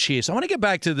Kansas City Chiefs. I want to get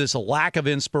back to this lack of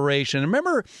inspiration.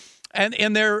 Remember, and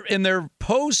in their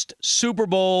post Super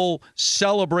Bowl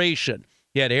celebration,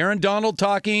 you had Aaron Donald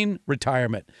talking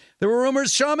retirement. There were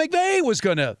rumors Sean McVay was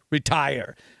going to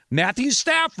retire. Matthew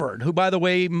Stafford, who by the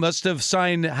way must have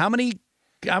signed how many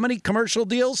commercial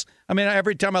deals? I mean,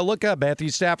 every time I look up, Matthew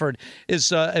Stafford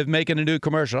is making a new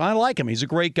commercial. I like him; he's a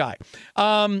great guy.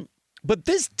 But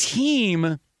this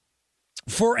team,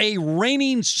 for a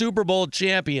reigning Super Bowl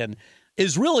champion,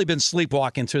 has really been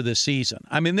sleepwalking through this season.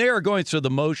 I mean, they are going through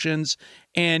the motions,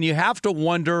 and you have to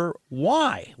wonder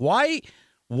why. Why,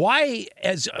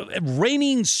 as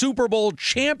reigning Super Bowl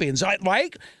champions,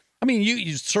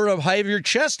 you sort of have your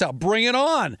chest up, bring it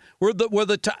on.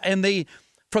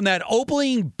 From that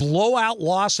opening blowout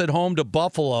loss at home to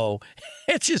Buffalo,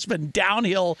 it's just been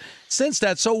downhill since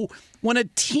that. So when a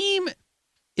team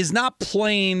is not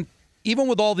playing, even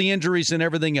with all the injuries and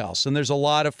everything else, and there's a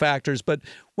lot of factors, but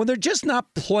when they're just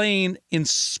not playing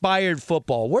inspired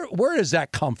football, where does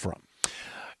that come from?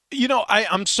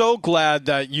 I'm so glad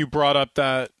that you brought up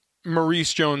that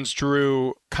Maurice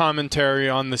Jones-Drew commentary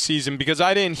on the season because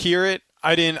I didn't hear it.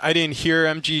 I didn't hear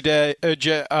MJD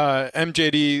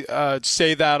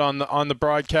say that on the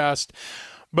broadcast.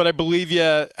 But I believe you,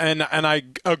 and I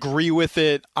agree with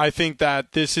it. I think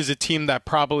that this is a team that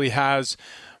probably has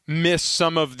miss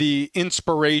some of the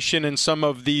inspiration and some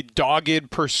of the dogged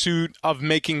pursuit of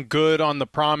making good on the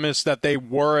promise that they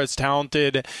were as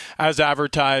talented as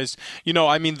advertised.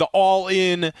 The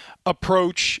all-in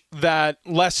approach that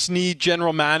Les Snead,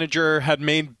 general manager, had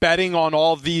made, betting on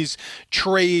all of these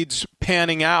trades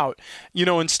panning out.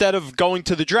 Instead of going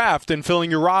to the draft and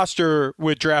filling your roster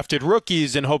with drafted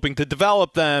rookies and hoping to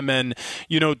develop them and,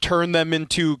 turn them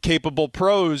into capable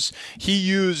pros, he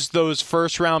used those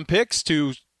first-round picks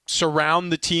to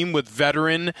surround the team with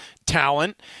veteran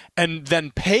talent and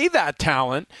then pay that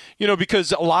talent,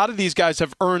 because a lot of these guys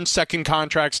have earned second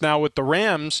contracts now with the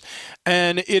Rams,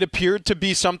 and it appeared to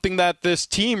be something that this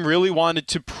team really wanted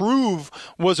to prove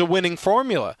was a winning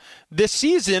formula. This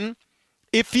season,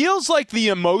 it feels like the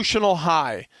emotional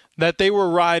high that they were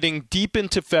riding deep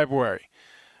into February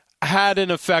had an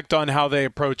effect on how they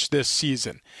approached this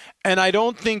season. And I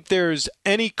don't think there's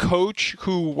any coach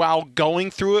who, while going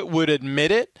through it, would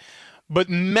admit it. But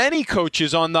many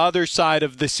coaches on the other side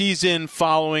of the season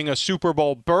following a Super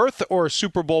Bowl berth or a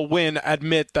Super Bowl win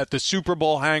admit that the Super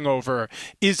Bowl hangover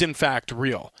is in fact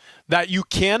real. That you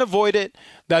can't avoid it,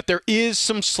 that there is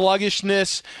some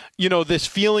sluggishness, this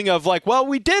feeling of like, well,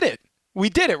 we did it. We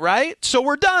did it, right? So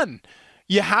we're done.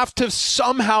 You have to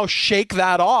somehow shake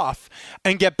that off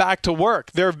and get back to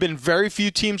work. There have been very few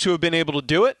teams who have been able to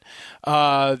do it.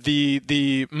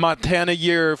 The Montana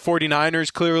year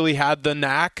 49ers clearly had the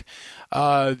knack.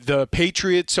 The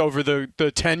Patriots over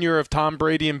the tenure of Tom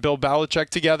Brady and Bill Belichick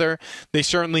together, they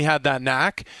certainly had that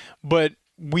knack. But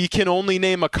we can only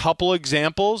name a couple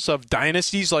examples of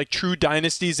dynasties, like true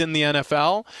dynasties in the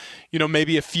NFL.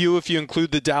 Maybe a few if you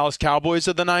include the Dallas Cowboys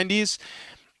of the 90s.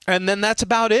 And then that's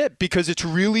about it, because it's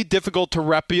really difficult to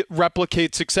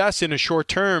replicate success in a short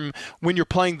term when you're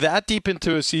playing that deep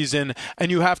into a season, and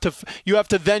you have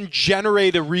to then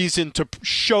generate a reason to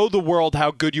show the world how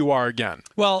good you are again.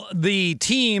 Well, the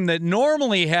team that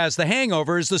normally has the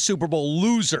hangover is the Super Bowl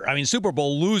loser. I mean, Super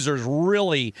Bowl losers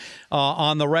really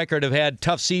on the record have had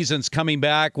tough seasons coming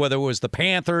back, whether it was the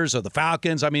Panthers or the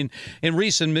Falcons. I mean, in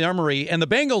recent memory, and the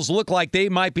Bengals look like they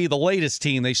might be the latest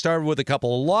team. They started with a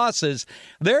couple of losses.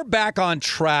 They're back on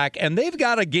track, and they've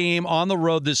got a game on the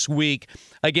road this week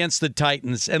against the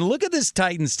Titans. And look at this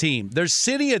Titans team. They're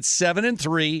sitting at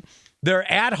 7-3.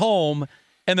 They're at home,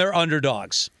 and they're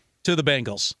underdogs to the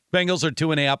Bengals. Bengals are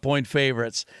 2.5-point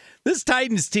favorites. This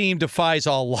Titans team defies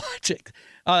all logic.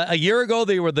 A year ago,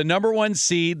 they were the number one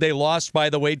seed. They lost, by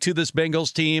the way, to this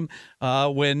Bengals team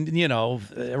when,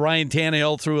 Ryan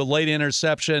Tannehill threw a late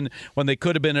interception when they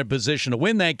could have been in a position to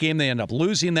win that game. They end up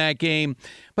losing that game.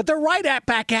 But they're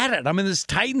back at it. I mean, this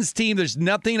Titans team, there's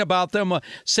nothing about them,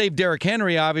 save Derrick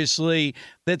Henry, obviously,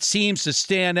 that seems to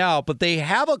stand out. But they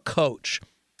have a coach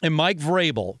in Mike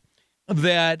Vrabel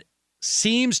that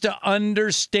seems to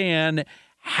understand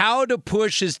how to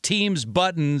push his team's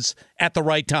buttons at the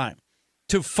right time.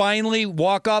 To finally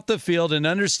walk off the field and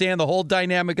understand the whole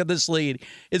dynamic of this league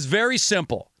is very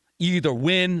simple. You either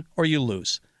win or you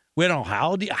lose. We don't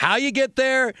know how you get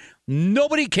there.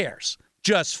 Nobody cares.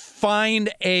 Just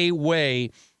find a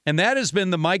way. And that has been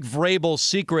the Mike Vrabel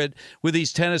secret with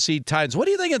these Tennessee Titans. What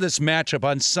do you think of this matchup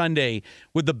on Sunday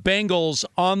with the Bengals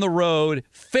on the road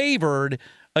favored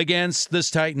against this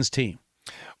Titans team?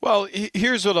 Well,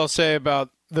 here's what I'll say about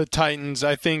the Titans.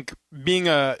 I think being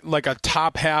a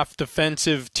top half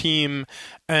defensive team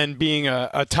and being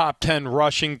a top 10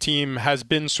 rushing team has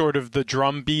been sort of the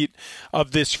drumbeat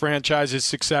of this franchise's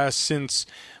success since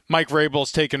Mike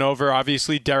Vrabel's taken over.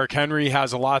 Obviously, Derrick Henry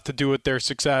has a lot to do with their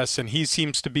success, and he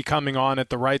seems to be coming on at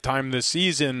the right time this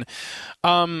season.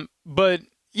 But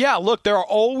yeah, look, there are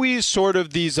always sort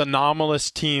of these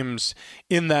anomalous teams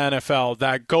in the NFL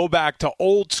that go back to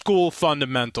old school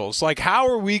fundamentals. Like, how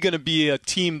are we going to be a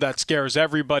team that scares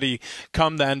everybody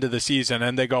come the end of the season?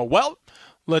 And they go, well,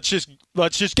 let's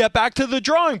just get back to the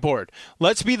drawing board.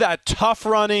 Let's be that tough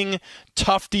running,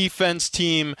 tough defense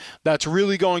team that's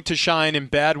really going to shine in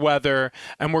bad weather,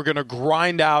 and we're going to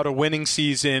grind out a winning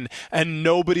season, and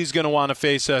nobody's going to want to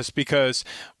face us because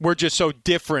we're just so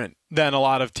different than a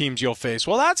lot of teams you'll face.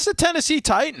 Well, that's the Tennessee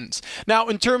Titans. Now,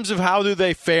 in terms of how do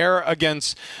they fare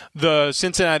against the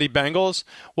Cincinnati Bengals,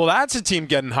 well, that's a team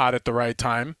getting hot at the right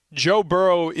time. Joe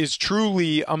Burrow is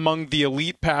truly among the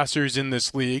elite passers in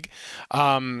this league.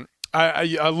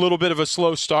 A little bit of a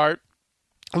slow start,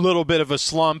 a little bit of a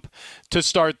slump to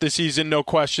start the season. No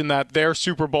question that their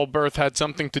Super Bowl berth had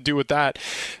something to do with that,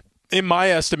 in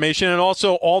my estimation, and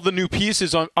also all the new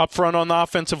pieces up front on the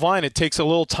offensive line. It takes a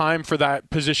little time for that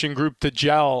position group to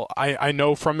gel. I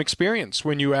know from experience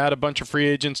when you add a bunch of free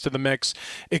agents to the mix,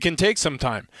 it can take some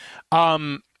time.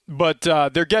 but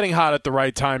they're getting hot at the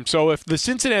right time. So if the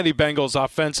Cincinnati Bengals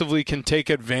offensively can take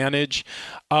advantage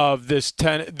of this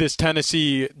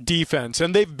Tennessee defense,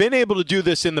 and they've been able to do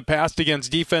this in the past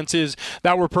against defenses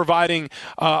that were providing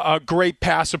a great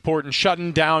pass support and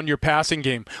shutting down your passing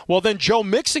game, well, then Joe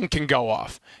Mixon can go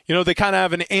off. They kind of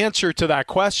have an answer to that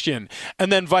question.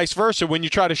 And then vice versa, when you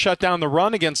try to shut down the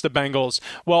run against the Bengals,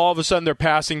 well, all of a sudden their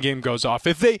passing game goes off.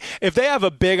 If they have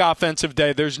a big offensive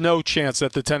day, there's no chance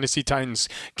that the Tennessee Titans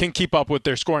can keep up with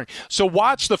their scoring. So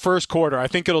watch the first quarter. I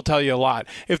think it'll tell you a lot.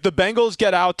 If the Bengals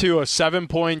get out to a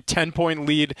 7-point, 10-point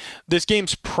lead, this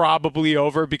game's probably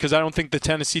over because I don't think the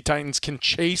Tennessee Titans can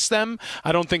chase them.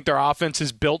 I don't think their offense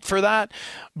is built for that.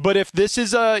 But if this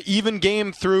is a even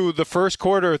game through the first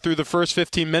quarter, through the first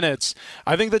 15 minutes,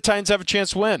 I think the Titans have a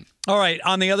chance to win. All right,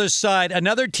 on the other side,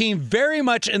 another team very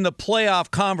much in the playoff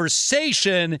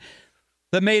conversation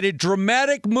that made a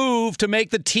dramatic move to make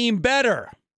the team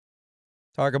better.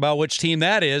 Talk about which team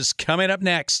that is coming up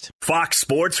next. Fox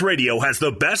Sports Radio has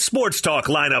the best sports talk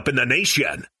lineup in the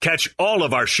nation. Catch all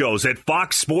of our shows at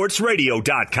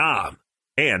foxsportsradio.com.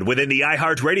 And within the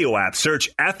iHeartRadio app, search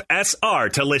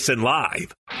FSR to listen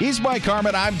live. He's Mike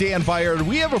Harmon. I'm Dan Byard.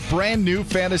 We have a brand new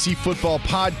fantasy football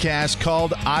podcast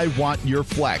called I Want Your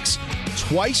Flex.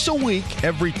 Twice a week,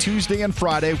 every Tuesday and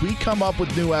Friday, we come up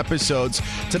with new episodes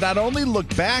to not only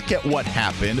look back at what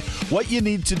happened, what you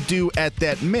need to do at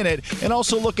that minute, and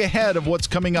also look ahead of what's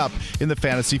coming up in the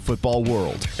fantasy football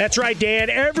world. That's right, Dan.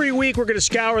 Every week, we're going to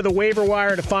scour the waiver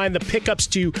wire to find the pickups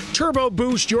to turbo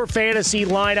boost your fantasy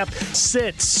lineup,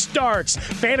 sits, starts,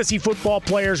 fantasy football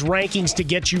players' rankings to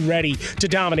get you ready to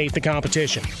dominate the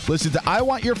competition. Listen to I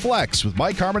Want Your Flex with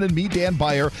Mike Harmon and me, Dan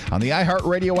Byer, on the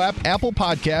iHeartRadio app, Apple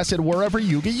Podcasts, and wherever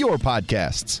you get your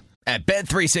podcasts. At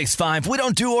Bet365, we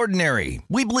don't do ordinary.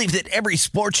 We believe that every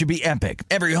sport should be epic.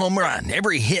 Every home run,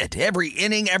 every hit, every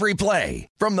inning, every play.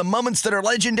 From the moments that are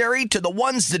legendary to the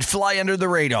ones that fly under the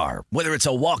radar. Whether it's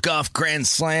a walk-off grand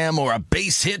slam or a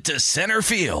base hit to center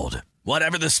field.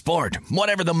 Whatever the sport,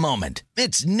 whatever the moment,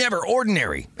 it's never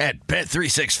ordinary at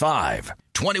Bet365.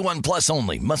 21 plus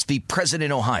only. Must be present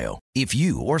in Ohio. If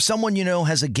you or someone you know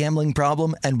has a gambling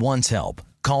problem and wants help,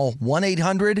 call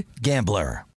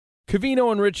 1-800-GAMBLER.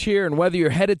 Covino and Rich here, and whether you're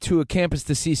headed to a campus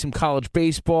to see some college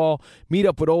baseball, meet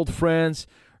up with old friends,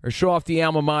 or show off the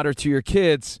alma mater to your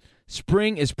kids,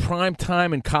 spring is prime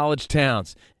time in college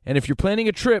towns. And if you're planning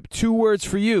a trip, 2 words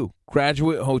for you: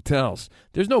 Graduate Hotels.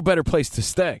 There's no better place to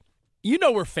stay. You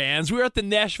know we're fans. We were at the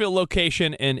Nashville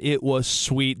location, and it was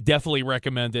sweet. Definitely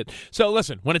recommend it. So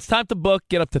listen, when it's time to book,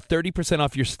 get up to 30%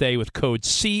 off your stay with code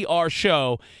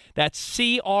CRSHOW. That's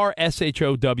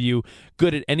CRSHOW.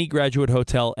 Good at any Graduate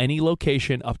Hotel, any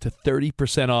location, up to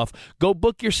 30% off. Go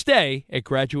book your stay at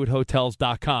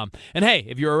graduatehotels.com. And hey,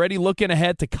 if you're already looking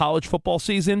ahead to college football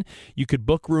season, you could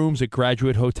book rooms at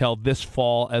Graduate Hotel this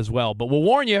fall as well. But we'll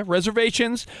warn you,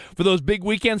 reservations for those big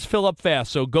weekends fill up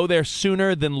fast, so go there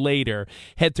sooner than later.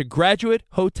 Head to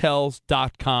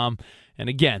graduatehotels.com. And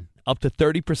again, up to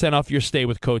 30% off your stay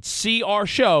with code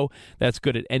CRSHOW. That's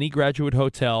good at any Graduate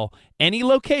Hotel, any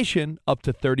location, up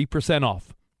to 30%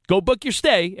 off. Go book your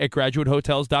stay at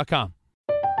graduatehotels.com.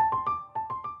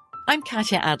 I'm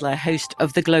Katya Adler, host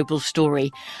of The Global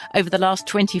Story. Over the last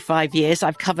 25 years,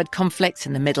 I've covered conflicts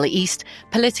in the Middle East,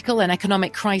 political and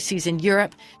economic crises in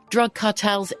Europe, drug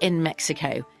cartels in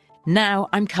Mexico. Now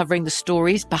I'm covering the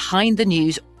stories behind the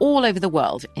news all over the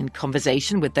world in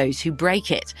conversation with those who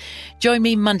break it. Join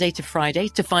me Monday to Friday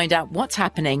to find out what's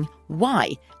happening,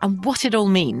 why, and what it all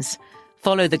means.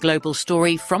 Follow The Global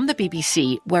Story from the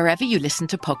BBC wherever you listen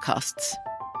to podcasts.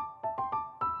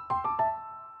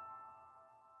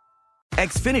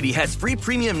 Xfinity has free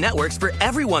premium networks for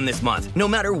everyone this month, no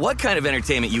matter what kind of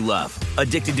entertainment you love.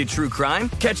 Addicted to true crime?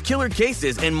 Catch killer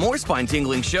cases and more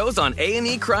spine-tingling shows on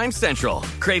A&E Crime Central.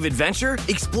 Crave adventure?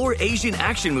 Explore Asian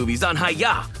action movies on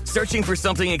Hi-Ya. Searching for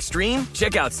something extreme?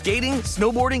 Check out skating,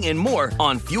 snowboarding, and more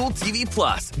on Fuel TV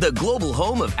Plus, the global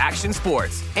home of action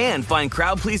sports. And find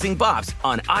crowd-pleasing bops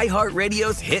on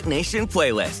iHeartRadio's Hit Nation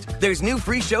playlist. There's new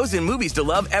free shows and movies to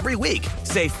love every week.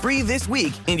 Say free this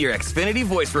week in your Xfinity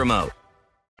voice remote.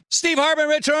 Steve Hartman,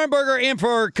 Rich Hornberger, in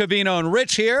for Covino and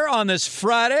Rich here on this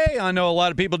Friday. I know a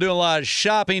lot of people doing a lot of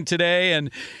shopping today, and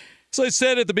as I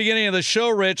said at the beginning of the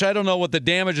show, Rich, I don't know what the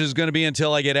damage is going to be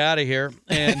until I get out of here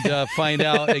and find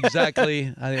out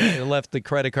exactly. I left the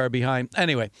credit card behind.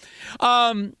 Anyway,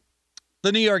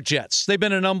 the New York Jets, they've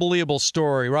been an unbelievable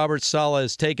story. Robert Saleh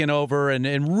has taken over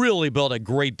and really built a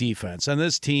great defense. And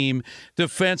this team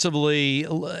defensively,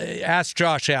 asked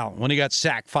Josh Allen when he got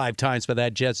sacked 5 times by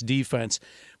that Jets defense.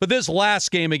 But this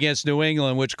last game against New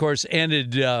England, which, of course,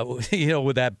 ended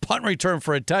with that punt return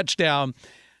for a touchdown,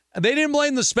 They didn't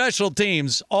blame the special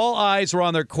teams. All eyes were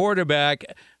on their quarterback,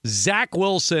 Zach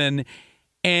Wilson.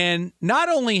 And not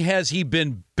only has he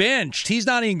been benched, he's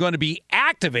not even going to be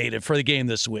activated for the game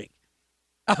this week.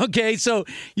 Okay, so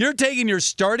you're taking your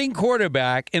starting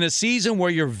quarterback in a season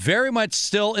where you're very much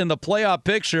still in the playoff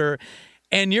picture,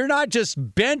 and you're not just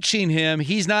benching him,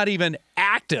 he's not even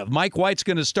active. Mike White's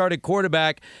going to start at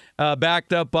quarterback,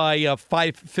 backed up by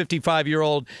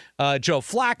 55-year-old Joe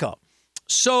Flacco.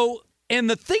 So, and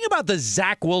the thing about the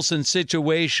Zach Wilson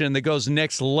situation that goes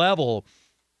next level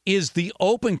is the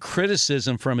open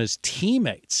criticism from his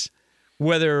teammates,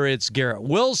 whether it's Garrett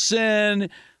Wilson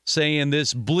saying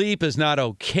this bleep is not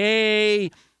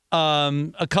okay,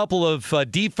 a couple of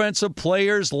defensive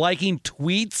players liking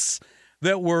tweets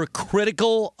that were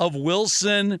critical of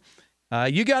Wilson.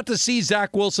 You got to see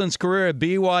Zach Wilson's career at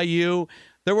BYU.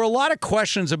 There were a lot of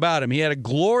questions about him. He had a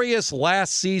glorious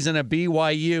last season at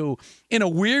BYU in a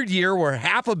weird year where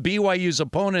half of BYU's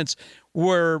opponents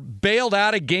were bailed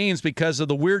out of games because of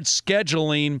the weird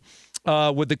scheduling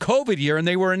with the COVID year, and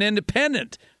they were an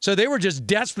independent. So they were just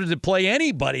desperate to play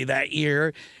anybody that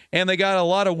year, and they got a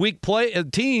lot of weak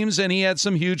teams, and he had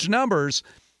some huge numbers.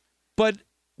 But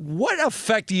what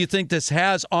effect do you think this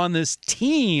has on this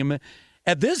team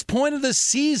at this point of the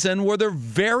season where they're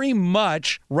very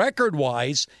much,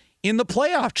 record-wise, in the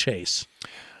playoff chase?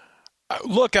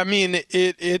 Look, I mean,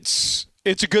 it's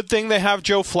a good thing they have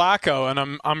Joe Flacco,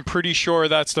 and I'm pretty sure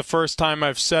that's the first time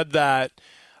I've said that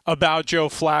about Joe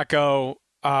Flacco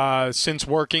since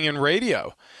working in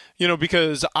radio. You know,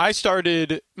 because I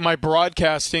started my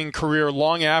broadcasting career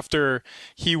long after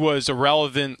he was a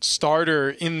relevant starter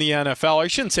in the NFL. I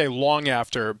shouldn't say long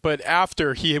after, but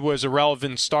after he was a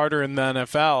relevant starter in the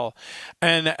NFL,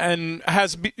 and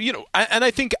has, you know, and I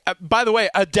think, by the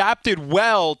way, adapted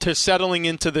well to settling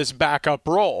into this backup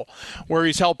role where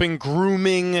he's helping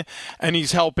grooming and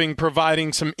he's helping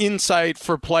providing some insight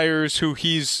for players who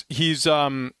he's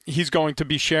going to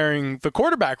be sharing the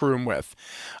quarterback room with.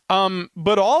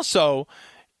 But also,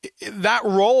 that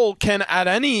role can at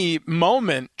any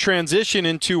moment transition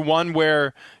into one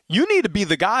where you need to be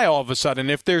the guy all of a sudden.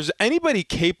 If there's anybody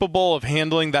capable of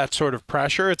handling that sort of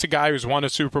pressure, it's a guy who's won a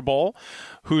Super Bowl,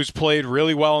 who's played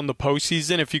really well in the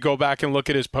postseason. If you go back and look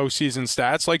at his postseason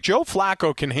stats, like Joe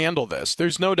Flacco can handle this.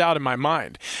 There's no doubt in my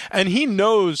mind. And he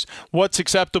knows what's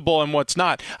acceptable and what's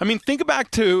not. I mean, think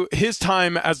back to his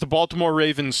time as the Baltimore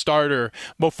Ravens starter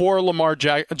before Lamar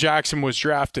Jackson was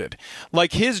drafted.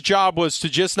 Like, his job was to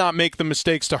just not make the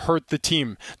mistakes to hurt the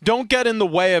team. Don't get in the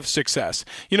way of success.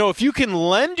 You know, if you can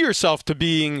lend yourself to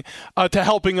being, to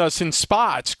helping us in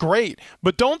spots, great.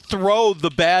 But don't throw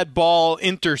the bad ball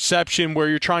interception where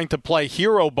you're trying to play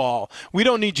hero ball. We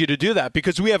don't need you to do that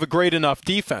because we have a great enough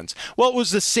defense. Well, it was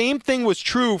the same thing was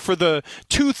true for the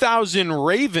 2000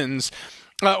 Ravens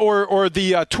or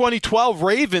the 2012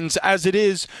 Ravens as it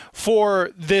is for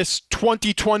this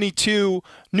 2022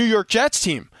 New York Jets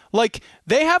team. Like,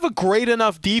 they have a great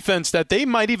enough defense that they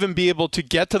might even be able to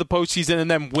get to the postseason and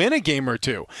then win a game or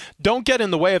two. Don't get in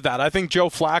the way of that. I think Joe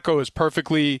Flacco is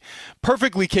perfectly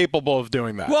capable of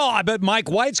doing that. Well, I bet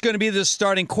Mike White's going to be the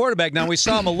starting quarterback. Now, we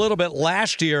saw him a little bit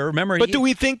last year. Remember? But do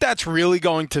we think that's really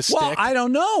going to stick? Well, I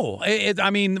don't know. I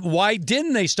mean, why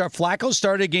didn't they start? Flacco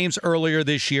started games earlier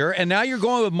this year, and now you're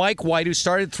going with Mike White, who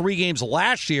started 3 games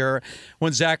last year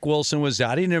when Zach Wilson was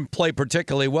out. He didn't play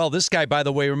particularly well. This guy, by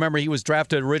the way, remember, he was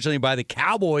drafted originally by the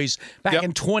Cowboys back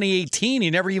in 2018.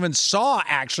 He never even saw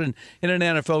action in an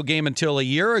NFL game until a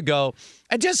year ago.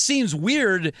 It just seems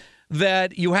weird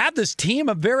that you have this team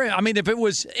of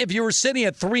if you were sitting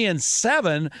at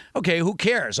 3-7, okay, who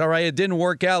cares? All right, it didn't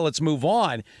work out. Let's move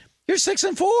on. You're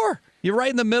 6-4. You're right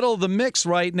in the middle of the mix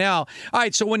right now. All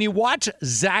right, so when you watch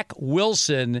Zach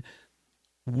Wilson,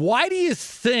 why do you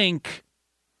think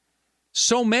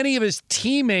so many of his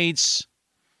teammates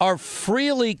are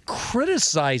freely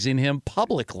criticizing him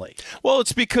publicly? Well,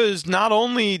 it's because not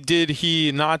only did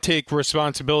he not take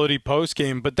responsibility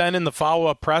post-game, but then in the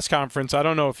follow-up press conference, I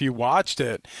don't know if you watched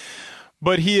it,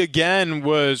 but he again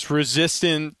was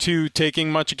resistant to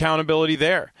taking much accountability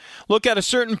there. Look, at a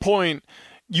certain point,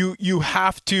 you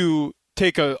have to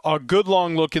take a good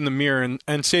long look in the mirror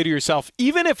and say to yourself,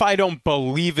 even if I don't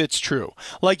believe it's true,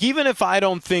 like even if I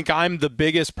don't think I'm the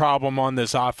biggest problem on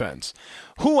this offense,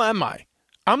 who am I?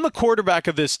 I'm the quarterback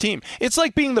of this team. It's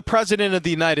like being the president of the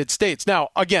United States. Now,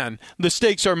 again, the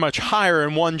stakes are much higher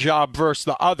in one job versus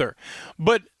the other.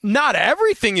 But not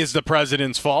everything is the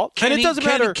president's fault. And it doesn't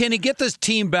matter. Can he get this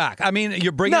team back? I mean,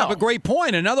 you're bringing up a great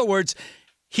point. In other words,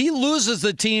 he loses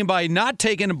the team by not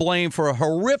taking the blame for a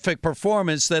horrific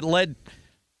performance that led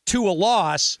to a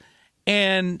loss,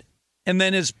 and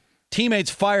then his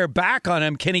teammates fire back on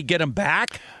him, can he get him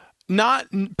back?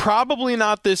 Probably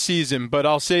not this season, but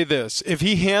I'll say this. If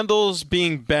he handles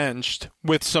being benched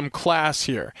with some class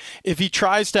here, if he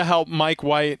tries to help Mike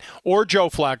White or Joe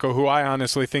Flacco, who I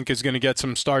honestly think is going to get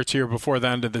some starts here before the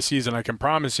end of the season, I can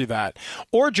promise you that,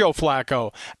 or Joe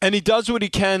Flacco, and he does what he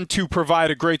can to provide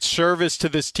a great service to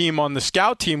this team on the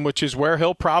scout team, which is where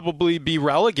he'll probably be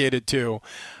relegated to,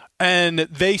 and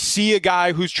they see a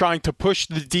guy who's trying to push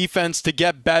the defense to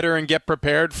get better and get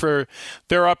prepared for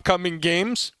their upcoming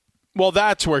games, well,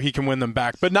 that's where he can win them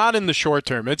back, but not in the short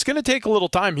term. It's going to take a little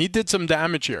time. He did some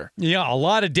damage here. Yeah, a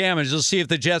lot of damage. Let's see if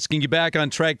the Jets can get back on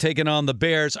track taking on the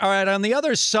Bears. All right, on the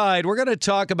other side, we're going to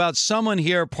talk about someone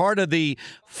here, part of the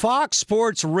Fox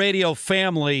Sports Radio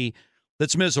family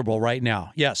that's miserable right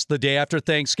now. Yes, the day after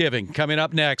Thanksgiving. Coming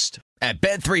up next. At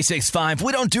Bet365,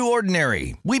 we don't do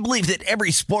ordinary. We believe that every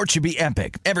sport should be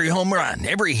epic. Every home run,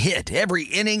 every hit, every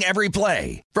inning, every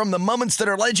play. From the moments that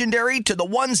are legendary to the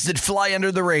ones that fly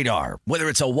under the radar. Whether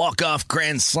it's a walk-off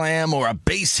grand slam or a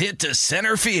base hit to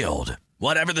center field.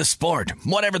 Whatever the sport,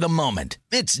 whatever the moment.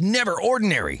 It's never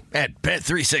ordinary at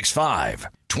Bet365.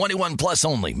 21 plus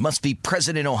only. Must be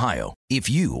present in Ohio. If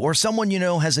you or someone you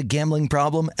know has a gambling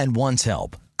problem and wants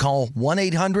help, call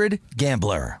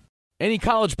 1-800-GAMBLER. Any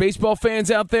college baseball fans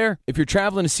out there? If you're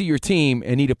traveling to see your team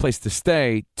and need a place to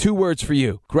stay, 2 words for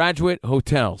you: Graduate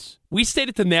Hotels. We stayed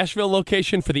at the Nashville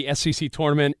location for the SEC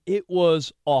tournament. It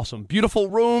was awesome. Beautiful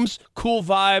rooms, cool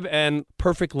vibe, and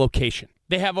perfect location.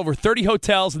 They have over 30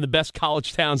 hotels in the best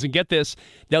college towns, and get this,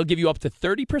 they'll give you up to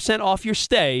 30% off your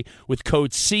stay with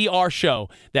code CRSHOW.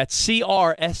 That's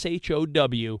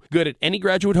CRSHOW. Good at any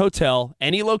Graduate Hotel,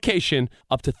 any location,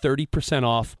 up to 30%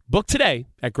 off. Book today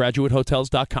at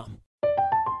graduatehotels.com.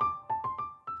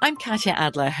 I'm Katya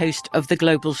Adler, host of The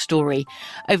Global Story.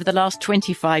 Over the last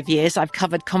 25 years, I've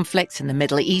covered conflicts in the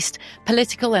Middle East,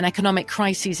 political and economic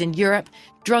crises in Europe,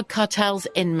 drug cartels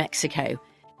in Mexico.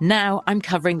 Now I'm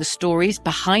covering the stories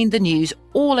behind the news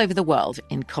all over the world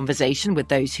in conversation with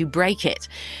those who break it.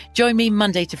 Join me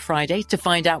Monday to Friday to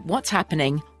find out what's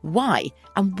happening, why,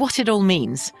 and what it all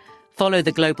means. Follow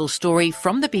The Global Story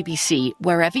from the BBC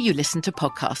wherever you listen to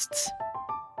podcasts.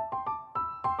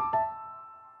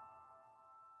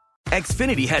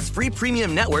 Xfinity has free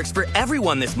premium networks for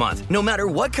everyone this month, no matter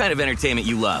what kind of entertainment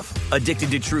you love.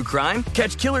 Addicted to true crime?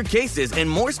 Catch killer cases and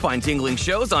more spine-tingling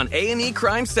shows on A&E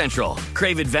Crime Central.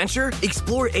 Crave adventure?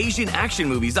 Explore Asian action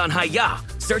movies on Hi-YAH.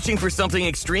 Searching for something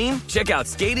extreme? Check out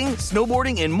skating,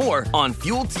 snowboarding, and more on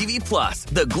Fuel TV Plus,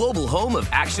 the global home of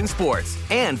action sports.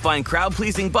 And find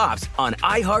crowd-pleasing bops on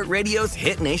iHeartRadio's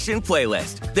Hit Nation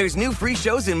playlist. There's new free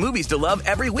shows and movies to love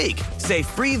every week. Say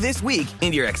free this week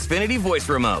in your Xfinity voice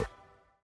remote.